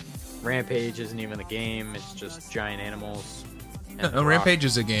 You know, Rampage isn't even a game. It's just giant animals. and No, The Rock. Rampage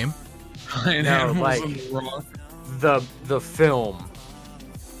is a game. And No, Animals like- in the Rock. The film.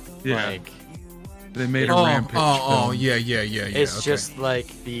 Yeah, Like they made a Oh, Rampage oh, film. yeah. it's okay. just like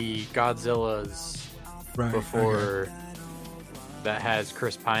the Godzillas right, before that has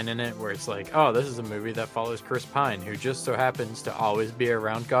Chris Pine in it, where it's like, oh, this is a movie that follows Chris Pine, who just so happens to always be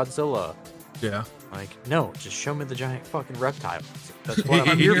around Godzilla. okay. Yeah. Like, no, just show me the giant fucking reptile. That's what I'm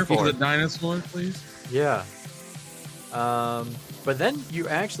I'm here here for for. the dinosaur, please. Yeah. But then you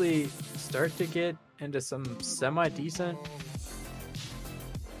actually start to get into some semi-decent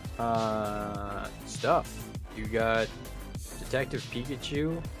stuff. You got Detective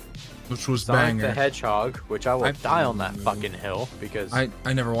Pikachu, Which was Sonic the banger. Hedgehog, which I will I- die on that fucking hill because I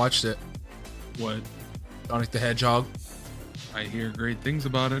never watched it. What? Sonic the Hedgehog. I hear great things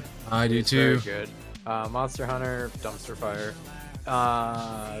about it. I do it's too. very good. Monster Hunter, dumpster fire.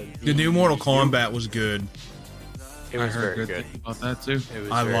 The new Mortal Kombat was good. It I was heard very good good. things about that too. It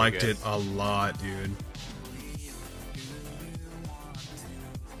was I very liked good. it a lot, dude.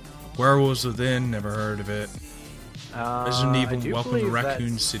 Werewolves Within, never heard of it. Resident I Evil, do Welcome to believe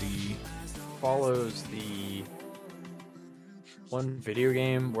Raccoon that City. follows the one video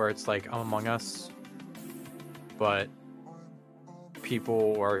game where it's like Among Us, but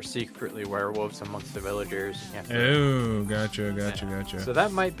people are secretly werewolves amongst the villagers. And you have to, Oh, gotcha. So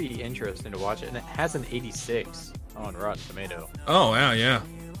that might be interesting to watch it, and it has an 86 on Rotten Tomato, Oh, yeah.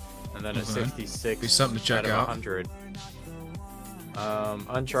 and then a Okay. 66 Be something to check out of out. 100.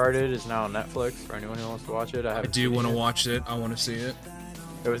 Uncharted is now on Netflix for anyone who wants to watch it. I do want to watch it. I want to see it.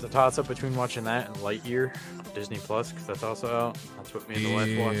 It was a toss-up between watching that and Lightyear on Disney Plus, because that's also out. That's what me and the wife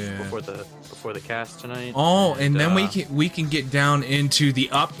Yeah. watched before the cast tonight. Oh, and then we can get down into the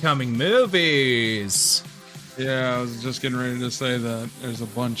upcoming movies. Yeah, I was just getting ready to say that there's a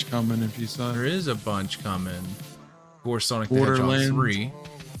bunch coming. If you saw There it, is a bunch coming. Of course, Sonic the Hedgehog Borderlands. 3.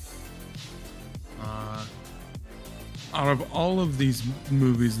 out of all of these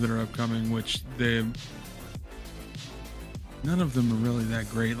movies that are upcoming, which none of them are really that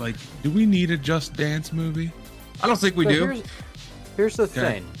great. Like, do we need a Just Dance movie? I don't think we So do. Here's the Okay.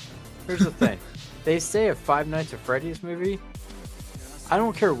 thing. Here's the thing. They say a Five Nights at Freddy's movie. I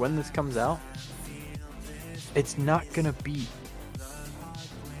don't care when this comes out. It's not gonna beat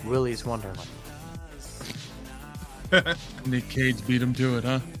Willy's Wonderland. Nick Cage beat him to it,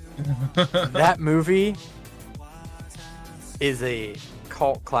 huh? That movie is a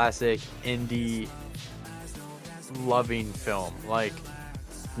cult classic indie loving film. Like,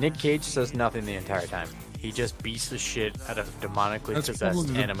 Nick Cage says nothing the entire time. He just beats the shit out of demonically That's possessed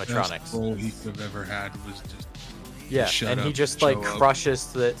probably the animatronics. best role he could have ever had was just Yeah, shut and he up, just show like up. crushes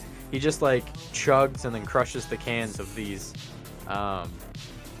the. He just like chugs and then crushes the cans of these,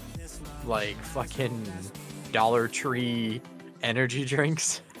 like fucking Dollar Tree energy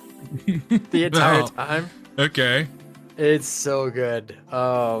drinks the entire Oh. time. Okay. It's so good.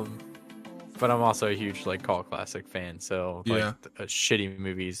 But I'm also a huge like cult classic fan, so like Yeah. shitty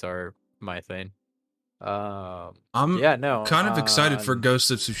movies are my thing. I'm Yeah, no. kind of excited for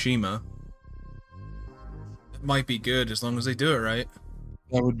Ghost of Tsushima. It might be good as long as they do it right.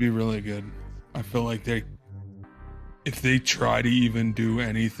 that would be really good. I feel like if they try to even do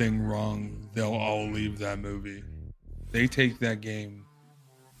anything wrong, they'll all leave that movie. They take that game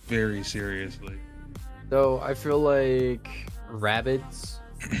very seriously. So I feel like Rabbids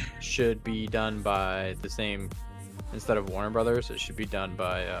should be done by the same, instead of Warner Brothers, it should be done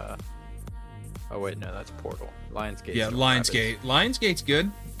by oh wait, no, that's Portal. Lionsgate. Yeah, Lionsgate. Lionsgate's good.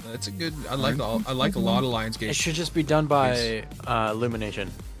 That's a good. I like a lot of It Lionsgate. should just be done by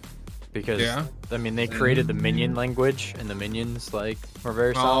Illumination. Because Yeah. I mean they created the Minion language, and the Minions like were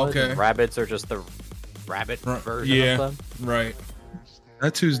very solid. okay. And Rabbids are just the rabbit version Yeah. of them. Right.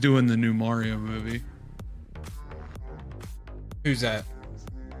 That's who's doing the new Mario movie. Who's that?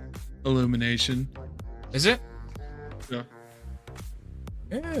 Illumination. Is it? Yeah.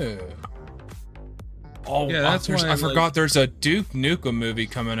 Yeah. Oh, Yeah, that's why I forgot there's a Duke Nukem movie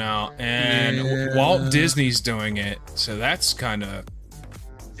coming out, and Yeah. Walt Disney's doing it, so that's kind of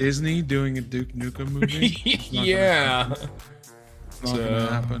Disney doing a Duke Nukem movie? It's not yeah. gonna happen. It's not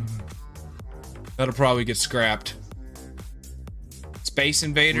gonna happen. That'll probably get scrapped. Space Rip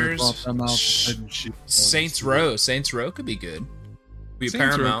Invaders, off them out and shoot them. Saints Row. Saints Row could be good. Be a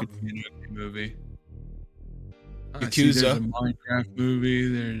Saints Row Paramount. could be an okay movie. I see there's a Yakuza. Minecraft movie.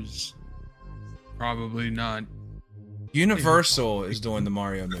 There's probably not. Universal is doing the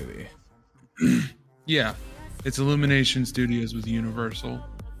Mario movie. Yeah, it's Illumination Studios with Universal.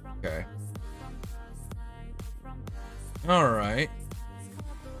 Okay. All right.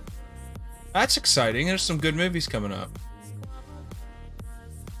 That's exciting. There's some good movies coming up.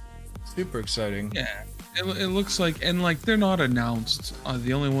 Super exciting. Yeah, it looks like, and like they're not announced.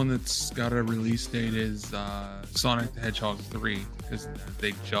 The only one that's got a release date is Sonic the Hedgehog 3, because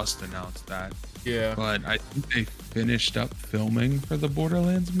they just announced that. Yeah. But I think they finished up filming for the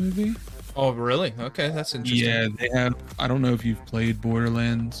Borderlands movie. Oh, really? Okay, that's interesting. Yeah, they have. I don't know if you've played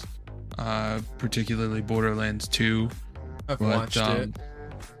Borderlands, particularly Borderlands 2. I've But, watched it.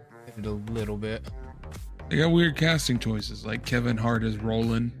 Did it a little bit. They got weird casting choices, like Kevin Hart is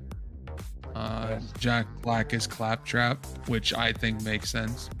Roland, Jack Black is Claptrap, which I think makes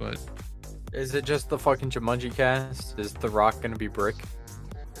sense. But Is it just the fucking Jumanji cast? Is The Rock gonna be Brick?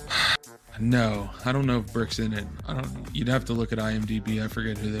 no, I don't know if Brick's in it. I don't. You'd have to look at IMDb. I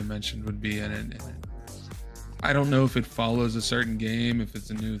forget who they mentioned would be in it. I don't know if it follows a certain game, if it's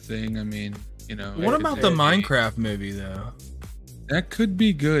a new thing. I mean, you know. What about the Minecraft movie though? That could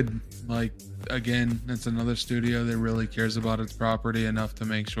be good. Like, again, that's another studio that really cares about its property enough to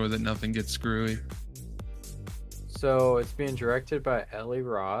make sure that nothing gets screwy. So it's being directed by Eli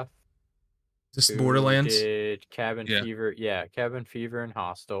Roth. This who Borderlands. did Cabin Yeah. Fever. Yeah, Cabin Fever and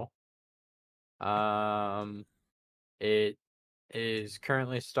Hostel. It is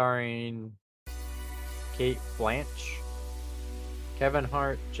currently starring Kate Blanch, Kevin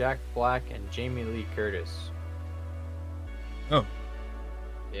Hart, Jack Black, and Jamie Lee Curtis. Oh.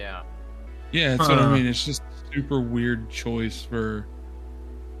 Yeah. Yeah, that's what I mean. It's just a super weird choice for.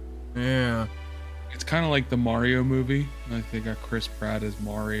 Yeah. It's kind of like the Mario movie. Like they got Chris Pratt as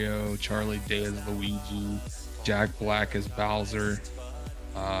Mario, Charlie Day as Luigi, Jack Black as Bowser.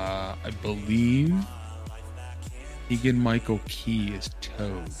 I believe Keegan Michael Key is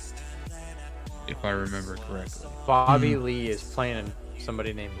Toad, if I remember correctly. Bobby Lee is playing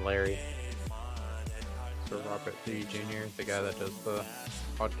somebody named Larry. So Robert Lee Jr., the guy that does the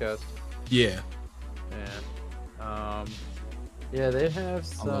podcast. Yeah. And yeah, they have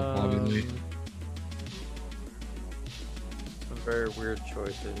I love Bobby Lee. some very weird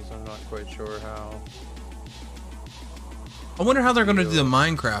choices. I'm not quite sure how. I wonder how they're going to do the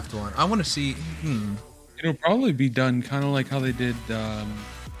Minecraft one. I want to see. It'll probably be done kind of like how they did.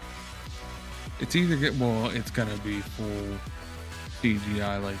 It's either it's gonna be full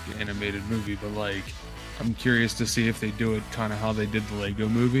CGI like the animated movie, but like I'm curious to see if they do it kind of how they did the Lego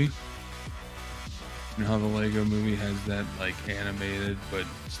movie. You know how the Lego movie has that like animated but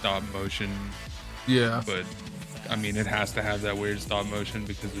stop motion. Yeah. But I mean, it has to have that weird stop motion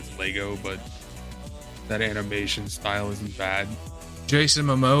because it's Lego, but that animation style isn't bad. Jason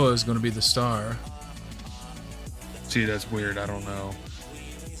Momoa is going to be the star. See, that's weird. I don't know.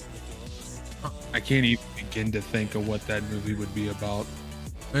 I can't even begin to think of what that movie would be about.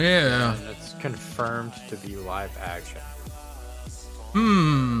 Yeah. And it's confirmed to be live action.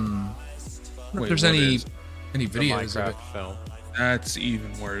 If Wait, there's what any is? The videos of Minecraft it. film. That's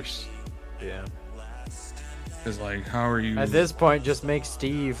even worse. Yeah. Because, like, how are you... At this point, just make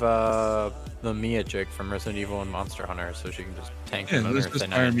Steve the Mia chick from Resident Evil and Monster Hunter, so she can just tank Yeah, them let's if just they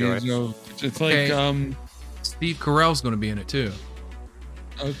not hire enjoy me. it. It's Okay. like, Steve Carell's going to be in it too.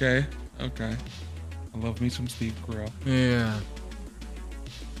 okay. I love me some Steve Carell. Yeah.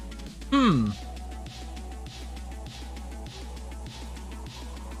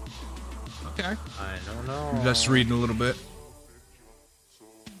 Okay. I don't know. I'm just reading a little bit.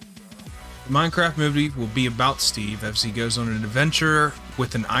 The Minecraft movie will be about Steve as he goes on an adventure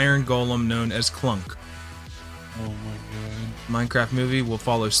with an iron golem known as Clunk. Oh my Minecraft movie will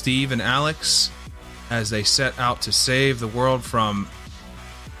follow Steve and Alex as they set out to save the world from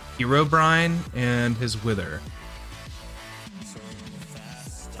Herobrine and his Wither.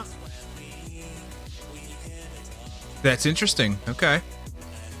 That's interesting. Okay.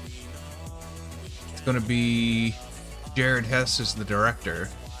 It's going to be Jared Hess as the director,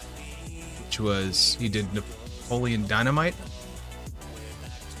 he did Napoleon Dynamite.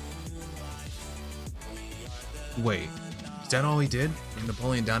 Wait, is that all he did in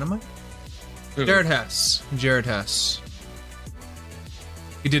Napoleon Dynamite? god. Jared Hess.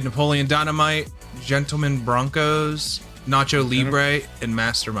 He did Napoleon Dynamite, Gentleman Broncos, Nacho Libre, and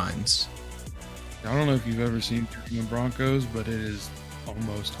Masterminds. I don't know if you've ever seen the Broncos, but it is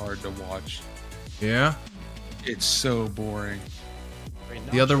almost hard to watch. Yeah. It's so boring. I mean,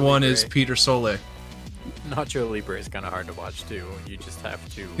 The other Nacho one Libre- is Peter Solé. Nacho Libre is kind of hard to watch too. You just have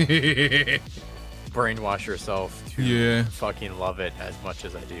to brainwash yourself to Yeah. fucking love it as much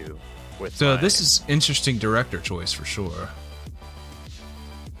as I do. So this is interesting director choice for sure.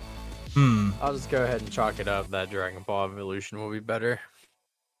 I'll just go ahead and chalk it up that Dragon Ball Evolution will be better,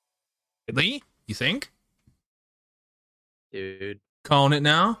 Really? You think? dude. Calling it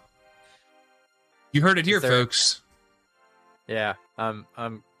now? You heard it here, Is there- folks. Yeah,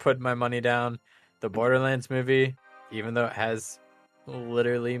 I'm putting my money down. The Borderlands movie, even though it has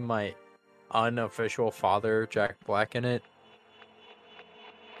literally my unofficial father, Jack Black, in it,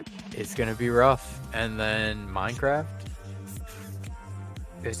 it's gonna be rough. And then Minecraft,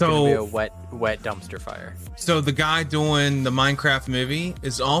 it's gonna be a wet dumpster fire. So the guy doing the Minecraft movie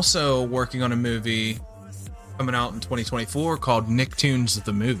is also working on a movie coming out in 2024 called Nicktoons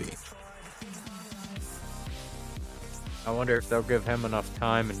the Movie. I wonder if they'll give him enough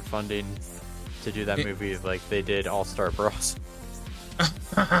time and funding to do that movie like they did All Star Bros.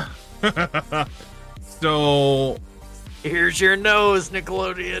 So Here's your nose,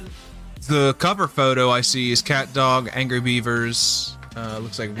 Nickelodeon. the cover photo I see is Cat Dog, Angry Beavers,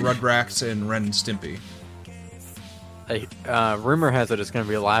 looks like Rugrats, and Ren and Stimpy. Rumor has it it's going to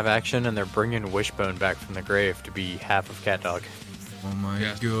be live action, and they're bringing Wishbone back from the grave to be half of Cat Dog. Oh my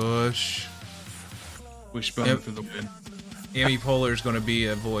Yeah. gosh. Wishbone Yep. for the win. Amy Poehler's going to be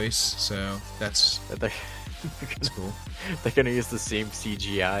a voice, so that's They're cool. they're gonna use the same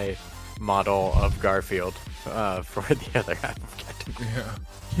CGI model of Garfield for the other half of Captain.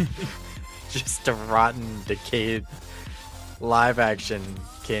 Yeah. Just a rotten, decayed live action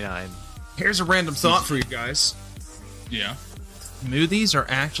canine. Here's a random thought for you guys. Yeah. Smoothies are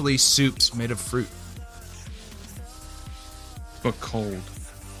actually soups made of fruit. But cold.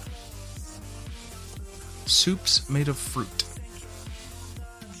 Soups made of fruit.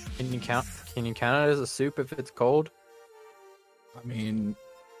 Can you count it as a soup if it's cold? I mean,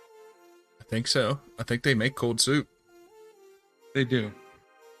 I think so. I think they make cold soup. They do.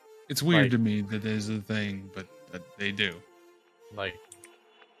 It's weird Like- to me that there's a thing, but that they do. Like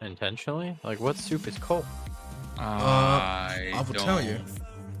intentionally? Like what soup is cold? I will tell you.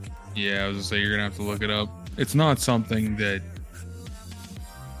 Yeah, I was gonna say you're gonna have to look it up. It's not something that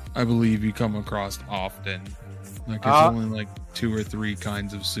I believe you come across often. Like it's only like 2 or 3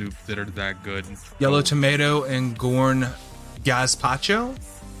 kinds of soup that are that good. Yellow tomato and corn gazpacho.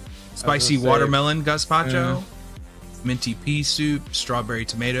 Spicy gonna say- watermelon gazpacho. Minty pea soup. Strawberry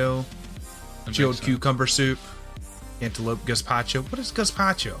tomato. That Chilled makes sense. cucumber soup. Antelope gazpacho. What is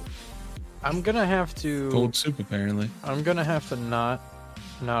gazpacho? I'm gonna have to Cold soup apparently. I'm gonna have to not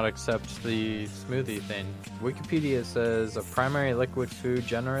accept the smoothie thing. Wikipedia says a primary liquid food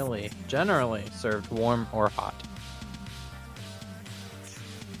generally served warm or hot.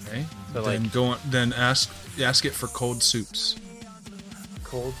 Okay. So, then like- go on, then ask it for cold soups.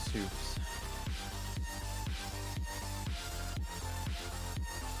 Cold soups.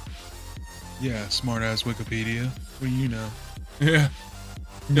 Yeah, smart ass Wikipedia. What do you know? Yeah.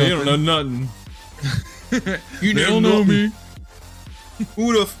 They don't know nothing. You They don't know me.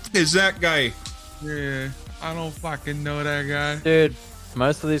 Who the f is that guy? Yeah, I don't fucking know that guy. Dude,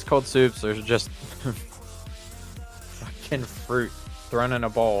 most of these cold soups are just fucking fruit thrown in a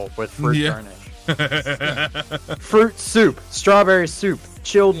bowl with fruit Yeah. garnish. Fruit soup, strawberry soup,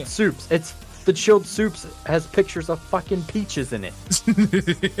 chilled soups. It's the chilled soups has pictures of fucking peaches in it.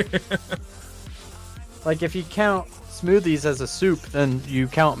 Like if you count smoothies as a soup, then you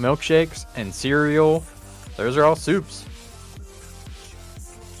count milkshakes and cereal. Those are all soups.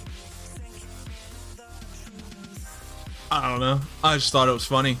 I don't know. I just thought it was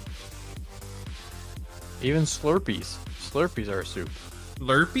funny. Even Slurpees. Slurpees are a soup.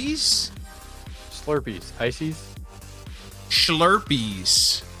 Slurpees? Slurpees. Ices?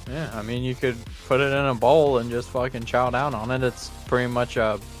 Slurpees. Yeah, I mean, you could put it in a bowl and just fucking chow down on it. It's pretty much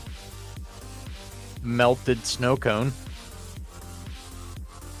a melted snow cone.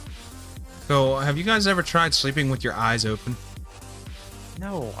 So, have you guys ever tried sleeping with your eyes open?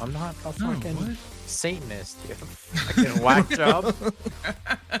 No, I'm not a No, fucking what? Satanist. You fucking whack job.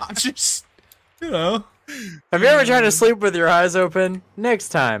 I'm just, you know. Have you ever tried to sleep with your eyes open? Next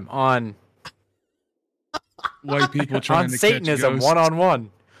time on White people trying to Satanism catch ghosts.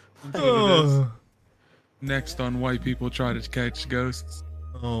 1-on-1. Next on white people try to catch ghosts.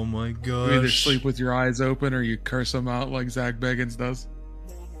 Oh my You either gosh. sleep with your eyes open or you curse them out like Zach Bagans does.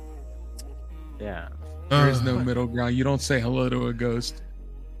 Yeah. There is no middle ground. You don't say hello to a ghost.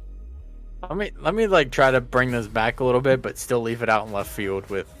 Let me like try to bring this back a little bit, but still leave it out in left field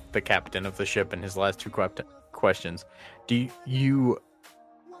with the captain of the ship and his last 2 questions. Do you,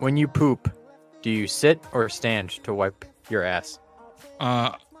 when you poop, do you sit or stand to wipe your ass?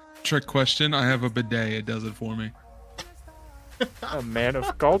 Trick question. I have a bidet. It does it for me. A man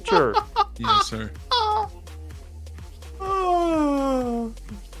of culture. Yes, sir. Oh.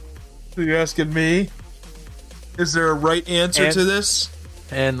 Are you asking me? Is there a right answer And- to this?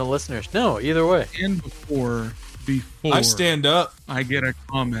 And the listeners. No, either way. And before I stand up. I get a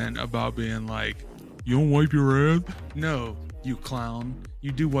comment about being like, you don't wipe your ass? No, you clown.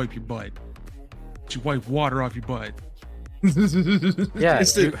 You do wipe your butt. But you wipe water off your butt. Yeah.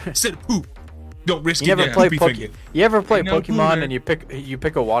 Instead of poop. Don't risk You it. ever play poopy Poke- finger. You ever play Ain't no Pokemon cooler. and you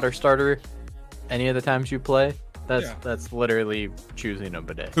pick a water starter any of the times you play? Yeah. That's literally choosing a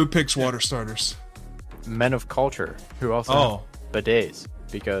bidet. Who picks water starters? Men of culture who also Oh. have bidets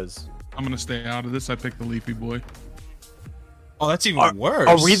because I'm gonna stay out of this. I picked the Leafy Boy. Oh, that's even worse.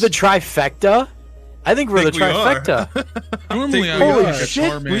 are we the trifecta? I think we're the we are. trifecta. Normally, I we would are. pick a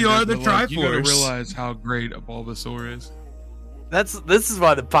Shit, Charmander, we are the but, like, you gotta Triforce. realize how great a Bulbasaur is. This is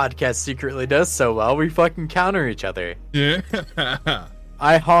why the podcast secretly does so well. We fucking counter each other. Yeah.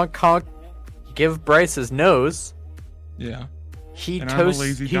 I honk, give Bryce his nose. Yeah. He And I'm a toasts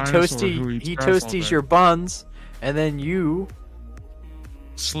lazy he dinosaur toasty who eats he grass all toasties day. your buns, and then you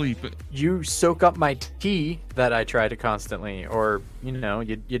sleep. You soak up my tea that I try to constantly, or you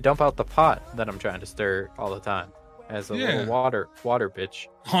dump out the pot that I'm trying to stir all the time as a little water bitch.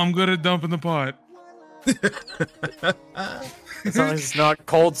 I'm good at dumping the pot. As long as it's not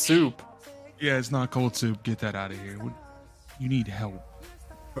cold soup. Yeah, it's not cold soup. Get that out of here. You need help.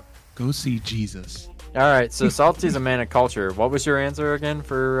 Go see Jesus. All right, so Salty's a man of culture. What was your answer again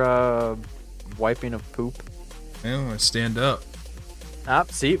for wiping of poop? I stand up.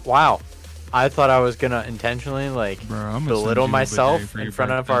 See, wow. I thought I was gonna intentionally belittle myself in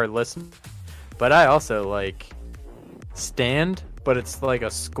front of our listeners, but I also stand, but it's like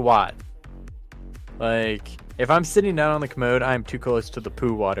a squat. Like if I'm sitting down on the commode, I'm too close to the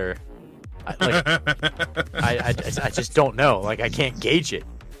poo water. I just don't know. Like I can't gauge it.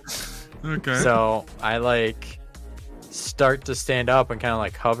 Okay. So I start to stand up and kind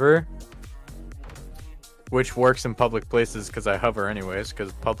of hover, which works in public places because I hover anyways,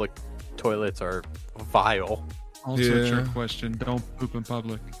 because public toilets are vile. Also a trick question. Don't poop in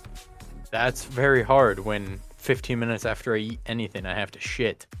public. That's very hard when 15 minutes after I eat anything, I have to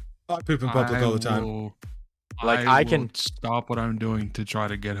shit. I poop in public all the time. I can stop what I'm doing to try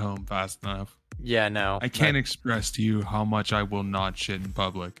to get home fast enough. Yeah, no. I can't express to you how much I will not shit in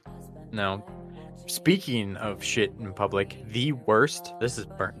public. No. Speaking of shit in public, the worst, this is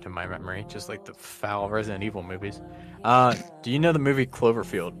burnt into my memory, just like the foul Resident Evil movies. Do you know the movie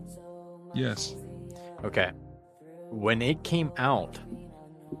Cloverfield? Yes. Okay. When it came out,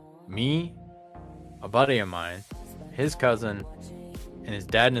 me, a buddy of mine, his cousin, and his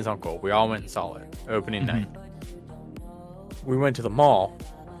dad and his uncle, we all went and saw it opening night. We went to the mall,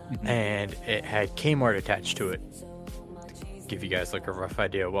 and it had Kmart attached to it. Give you guys a rough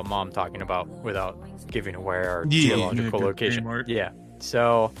idea of what mom I'm talking about without giving away our geological location. Kmart. Yeah.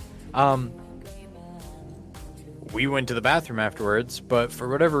 So, we went to the bathroom afterwards, but for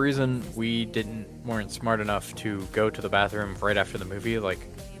whatever reason, we weren't smart enough to go to the bathroom right after the movie, like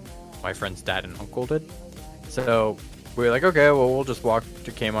my friend's dad and uncle did. So we were like, okay, well, we'll just walk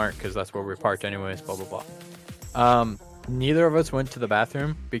to Kmart because that's where we parked anyways, blah, blah, blah. Neither of us went to the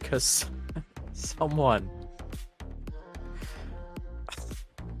bathroom because someone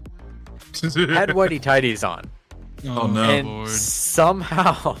had whitey tighties on. Oh no! And Lord.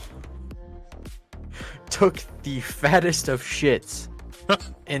 Somehow took the fattest of shits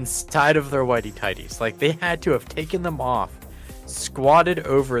inside of their whitey tighties. Like they had to have taken them off, squatted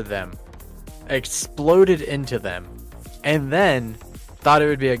over them, exploded into them, and then thought it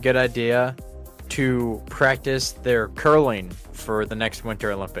would be a good idea to practice their curling for the next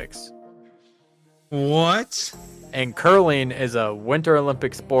Winter Olympics. What? And curling is a Winter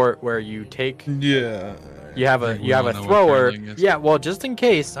Olympic sport where you take you have a thrower. Yeah, well, just in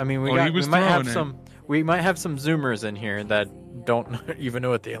case. I mean, we might have some Zoomers in here that don't even know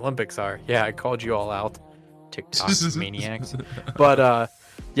what the Olympics are. Yeah, I called you all out, TikTok maniacs. But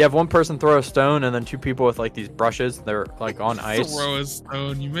you have one person throw a stone, and then two people with these brushes. They're on ice. Throw a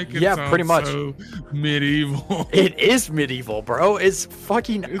stone. You make it sound pretty much so medieval. It is medieval, bro. It's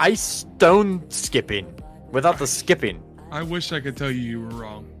fucking ice stone skipping without the skipping. I wish I could tell you were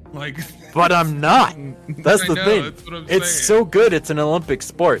wrong. But I'm not. That's the thing. That's what I'm it's saying. so good. It's an Olympic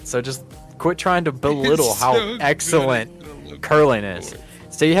sport. So just quit trying to belittle how excellent curling is.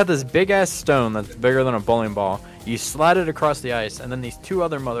 So you have this big ass stone that's bigger than a bowling ball. You slide it across the ice, and then these two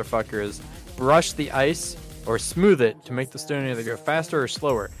other motherfuckers brush the ice or smooth it to make the stone either go faster or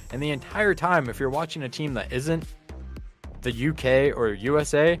slower. And the entire time, if you're watching a team that isn't the UK or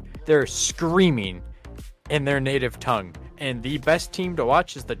USA, they're screaming in their native tongue. And the best team to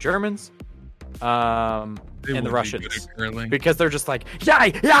watch is the Germans and the Russians. Because they're just like,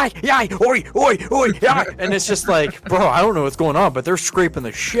 yai, yai, yai, oi, oi, oi, yai. And it's just like, bro, I don't know what's going on, but they're scraping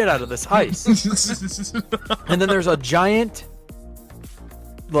the shit out of this ice. And then there's a giant,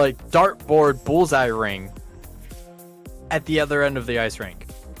 dartboard bullseye ring at the other end of the ice rink.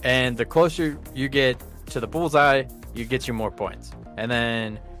 And the closer you get to the bullseye, you get you more points. And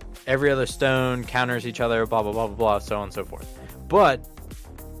then every other stone counters each other, blah, blah, blah, blah, blah, so on and so forth. But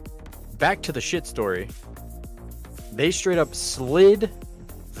back to the shit story. They straight up slid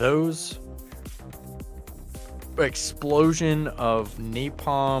those explosion of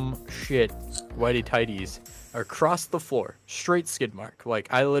napalm shit whitey tighties across the floor. Straight skid mark.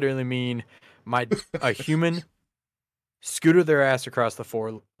 I literally mean a human scooted their ass across the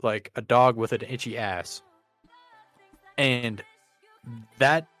floor like a dog with an itchy ass. And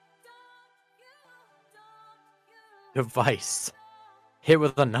that device hit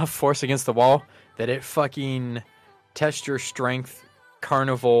with enough force against the wall that it fucking test your strength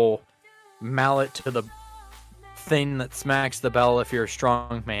carnival mallet to the thing that smacks the bell if you're a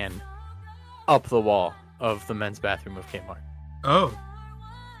strong man up the wall of the men's bathroom of Kmart. Oh.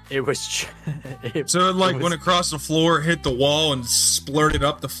 It was So when it crossed the floor, it hit the wall and splurted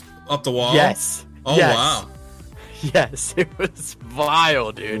up the wall? Yes. Oh, yes. wow. Yes, it was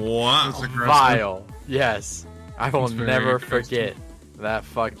vile, dude. Wow. It was vile. Yes. I will never aggressive. forget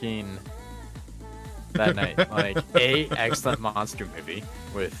that night. Like, excellent monster movie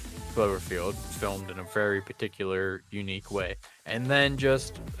with Cloverfield, filmed in a very particular, unique way. And then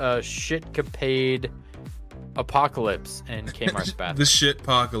just a shit-capade apocalypse in Kmart's bathroom. The shit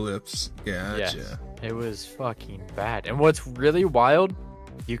apocalypse. Gotcha. Yes, it was fucking bad. And what's really wild,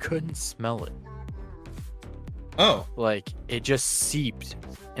 you couldn't smell it. Oh. Like, it just seeped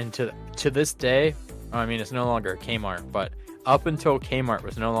into, to this day, I mean, it's no longer a Kmart, but up until Kmart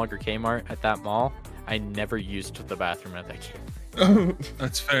was no longer Kmart at that mall, I never used the bathroom at that Kmart.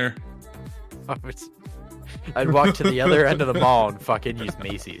 That's fair. I'd walk to the other end of the mall and fucking use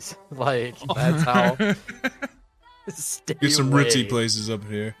Macy's. Like, that's how. Stay Get some away. ritzy places up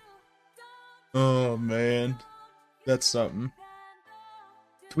here. Oh, man. That's something.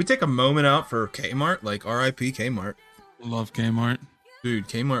 Can we take a moment out for Kmart? Like, R.I.P. Kmart. Love Kmart. Dude,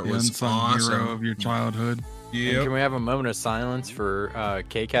 Kmart The was unsung awesome. hero of your childhood. And Yep. can we have a moment of silence for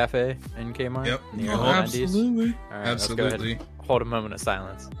K Cafe in Kmart? Yep. In the Oh, early 90s? Absolutely. All right, let's go ahead Absolutely. and hold a moment of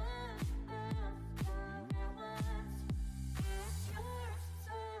silence.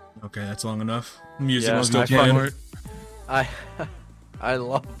 Okay, that's long enough. Music Yeah, was still my playing. Kmart.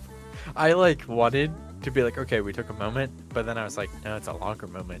 I like wanted to be like, okay, we took a moment, but then I was like, no, it's a longer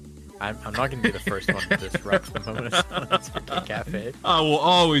moment. I'm not going to be the first one to disrupt the moment of silence for K Cafe. I will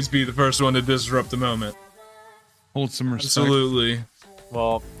always be the first one to disrupt the moment. Hold some respect. Absolutely.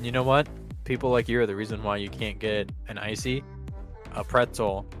 Well, you know what? People like you are the reason why you can't get an icy, a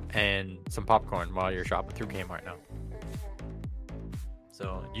pretzel, and some popcorn while you're shopping through Kmart now.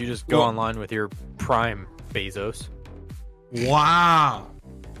 So you just go Well- online with your Prime Bezos. Wow.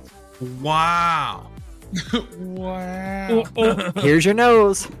 Wow. Wow. Here's your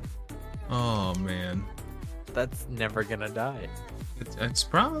nose. Oh, man. That's never gonna die. It's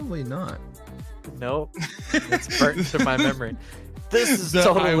probably not. Nope. It's burnt into my memory. This is I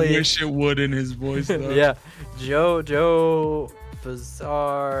totally. wish it would in his voice, though. Yeah. Joe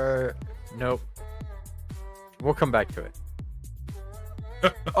Bizarre. Nope. We'll come back to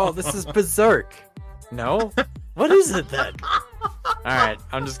it. Oh, this is Berserk. No? What is it then? Alright,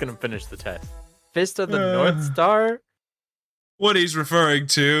 I'm just gonna finish the test. Fist of the North Star? What he's referring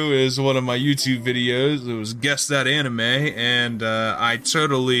to is one of my YouTube videos. It was Guess That Anime, and I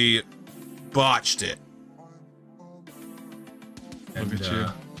totally botched it. Look at you.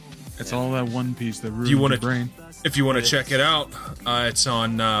 It's all that One Piece that ruined you your wanna- brain. If you want to check it out, it's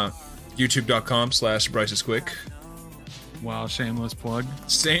on youtube.com/BryceIsQuick. Wow, shameless plug.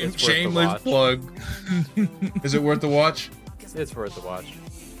 It's worth the Shameless watch. plug. Is it worth the watch? It's worth the watch.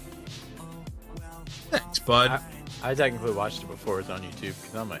 Thanks, bud. I technically watched it before it was on YouTube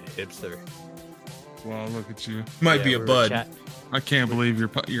because I'm a hipster. Wow, look at you. Might Yeah, be a we were bud. I can't believe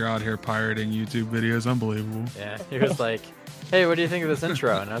you're out here pirating YouTube videos. Unbelievable. Yeah, he was like, hey, what do you think of this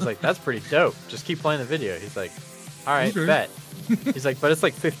intro? And I was like, that's pretty dope. Just keep playing the video. He's like, all right, Okay. bet. He's like, but it's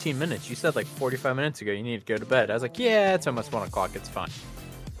like 15 minutes. You said like 45 minutes ago you need to go to bed. I was like, yeah, it's almost 1 o'clock. It's fine.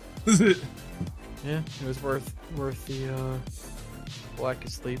 Yeah, it was worth the lack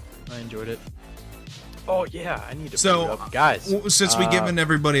of sleep. I enjoyed it. Oh yeah, I need to So, boot up. Guys. Since we've given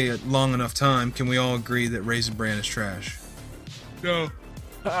everybody a long enough time, can we all agree that Raisin Bran is trash? No.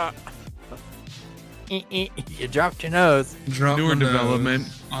 You dropped your nose. Drop Newer my nose. development.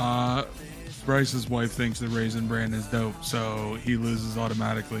 Bryce's wife thinks that Raisin Bran is dope, so he loses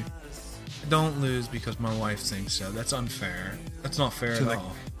automatically. Don't lose because my wife thinks so. That's unfair. That's not fair To at the-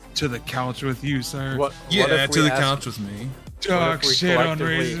 all. To the couch with you, sir. What Yeah, if to we the ask- couch with me. Talk if we shit on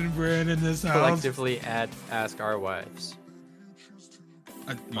collectively- Raisin Bran in this house. Collectively ask our wives.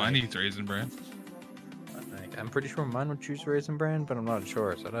 Mine eats Raisin Bran. I'm pretty sure mine would choose Raisin Bran, but I'm not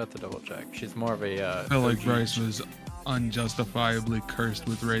sure, so I'd have to double check. She's more of a. I feel like OG. Bryce was unjustifiably cursed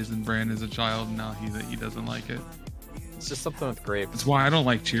with Raisin Bran as a child, and now he doesn't like it. It's just something with grapes. That's why I don't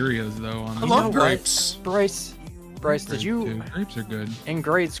like Cheerios though. I You love know what? grapes. Bryce, did Grapes, you too. Grapes are good. in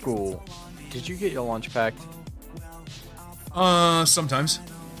grade school? Did you get your lunch packed? Sometimes.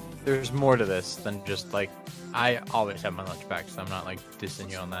 There's more to this than just like I always have my lunch packed, so I'm not like dissing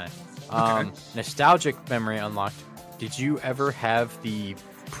you on that. Nostalgic memory unlocked. Did you ever have the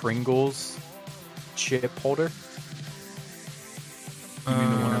Pringles chip holder? You mean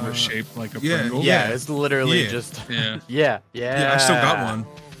the one that was shaped like a yeah, Pringle? Yeah, it's literally Yeah. just Yeah. yeah. Yeah, I still got one.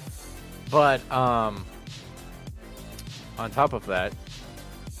 But on top of that,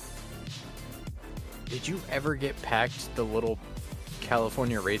 did you ever get packed the little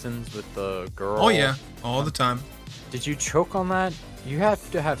California raisins with the girl? Oh yeah, all the time. Did you choke on that? You have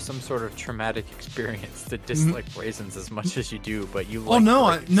to have some sort of traumatic experience to dislike raisins as much as you do, but you like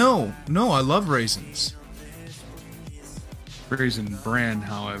no, I love raisins. Raisin Bran,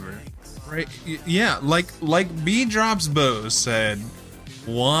 however. Right? Yeah, like B Drops Bose said,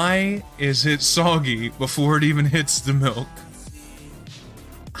 why is it soggy before it even hits the milk?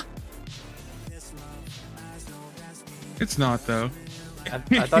 It's not though. I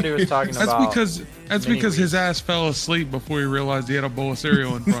thought he was talking about. That's because his ass fell asleep before he realized he had a bowl of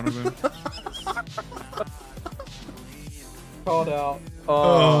cereal in front of him. Called out.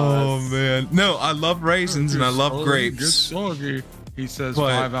 Oh man, no, I love raisins and I love grapes. Get soggy, he says, but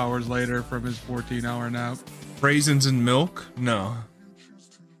 5 hours later from his 14-hour nap. Raisins and milk? No.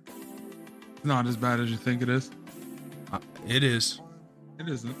 Not as bad as you think it is. It is. It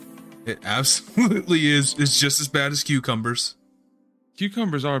isn't. It absolutely is. It's just as bad as cucumbers.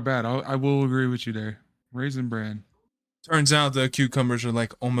 Cucumbers are bad. I will agree with you there. Raisin Bran. Turns out the cucumbers are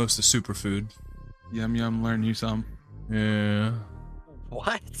like almost a superfood. Yum yum, learn you some. Yeah.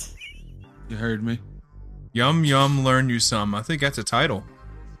 What? You heard me. Yum yum, learn you some. I think that's a title.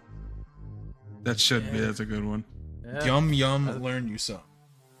 That should be. That's a good one. Yeah. Yum yum, learn you some.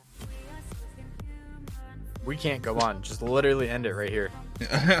 We can't go on. Just literally end it right here.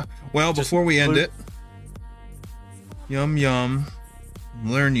 Well, before we end it, yum yum,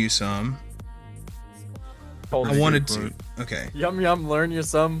 learn you some. Cold I wanted soup. to. Okay. Yum yum, learn you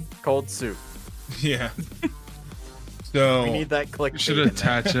some cold soup. Yeah. So We need that click. We should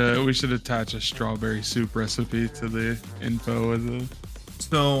attach a strawberry soup recipe to the info as a.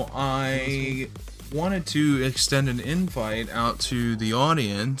 So I wanted to extend an invite out to the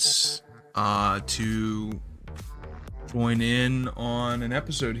audience to join in on an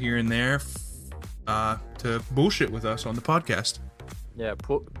episode here and there to bullshit with us on the podcast. Yeah,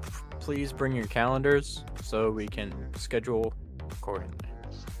 please bring your calendars so we can schedule accordingly.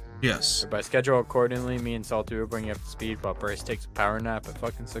 Yes. Or by schedule accordingly, me and Salty will bring you up to speed while Bryce takes a power nap at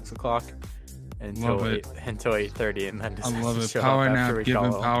fucking 6 o'clock until 8:30, and then I love it. Power nap,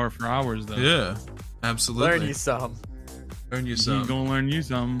 giving power for hours though. Yeah, absolutely. Learn you some. Learn you You some. gonna learn you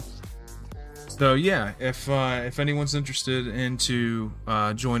some. So yeah, if anyone's interested into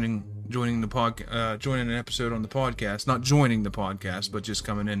joining the joining an episode on the podcast, not joining the podcast, but just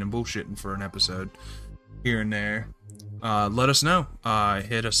coming in and bullshitting for an episode here and there, let us know.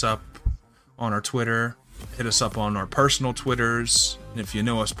 Hit us up on our Twitter. Hit us up on our personal Twitters. And if you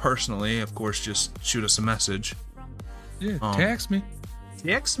know us personally, of course, just shoot us a message. Yeah, text me.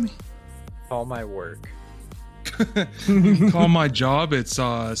 Text me. Call my work. You can call my job. It's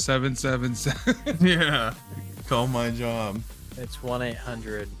 777. Yeah. Call my job. It's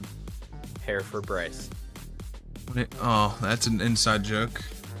 1-800 hair for Bryce. Oh, that's an inside joke.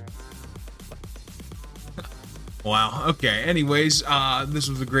 Wow. Okay. Anyways, this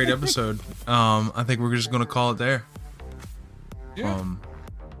was a great episode. I think we're just gonna call it there. Yeah.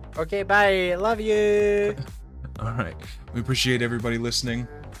 Okay, bye. Love you. All right. We appreciate everybody listening,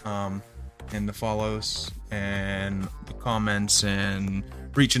 and the follows and the comments and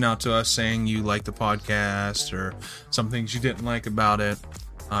reaching out to us saying you like the podcast or some things you didn't like about it.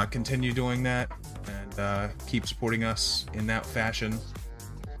 Continue doing that and keep supporting us in that fashion.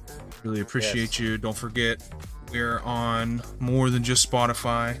 Really appreciate you. Don't forget, we're on more than just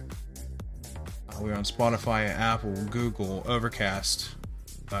Spotify. We're on Spotify, Apple, Google, Overcast,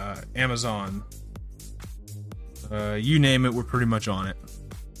 Amazon. You name it, we're pretty much on it.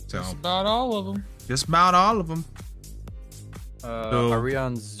 So Just about all of them. just about all of them. So- Are we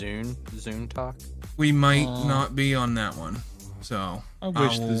on Zoom Talk? We might not be on that one. So I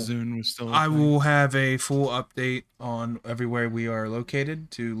wish the will- Zune was still. I will have a full update on everywhere we are located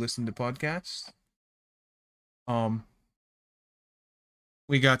to listen to podcasts.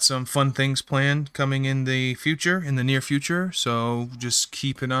 We got some fun things planned coming in the future, in the near future, so just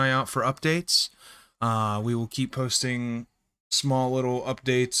keep an eye out for updates. We will keep posting small little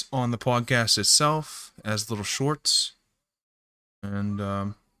updates on the podcast itself as little shorts. And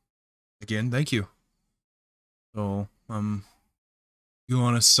again, thank you. So you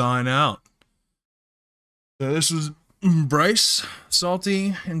want to sign out? So this was Bryce,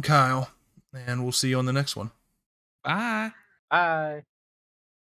 Salty, and Kyle, and we'll see you on the next one. Bye. Bye.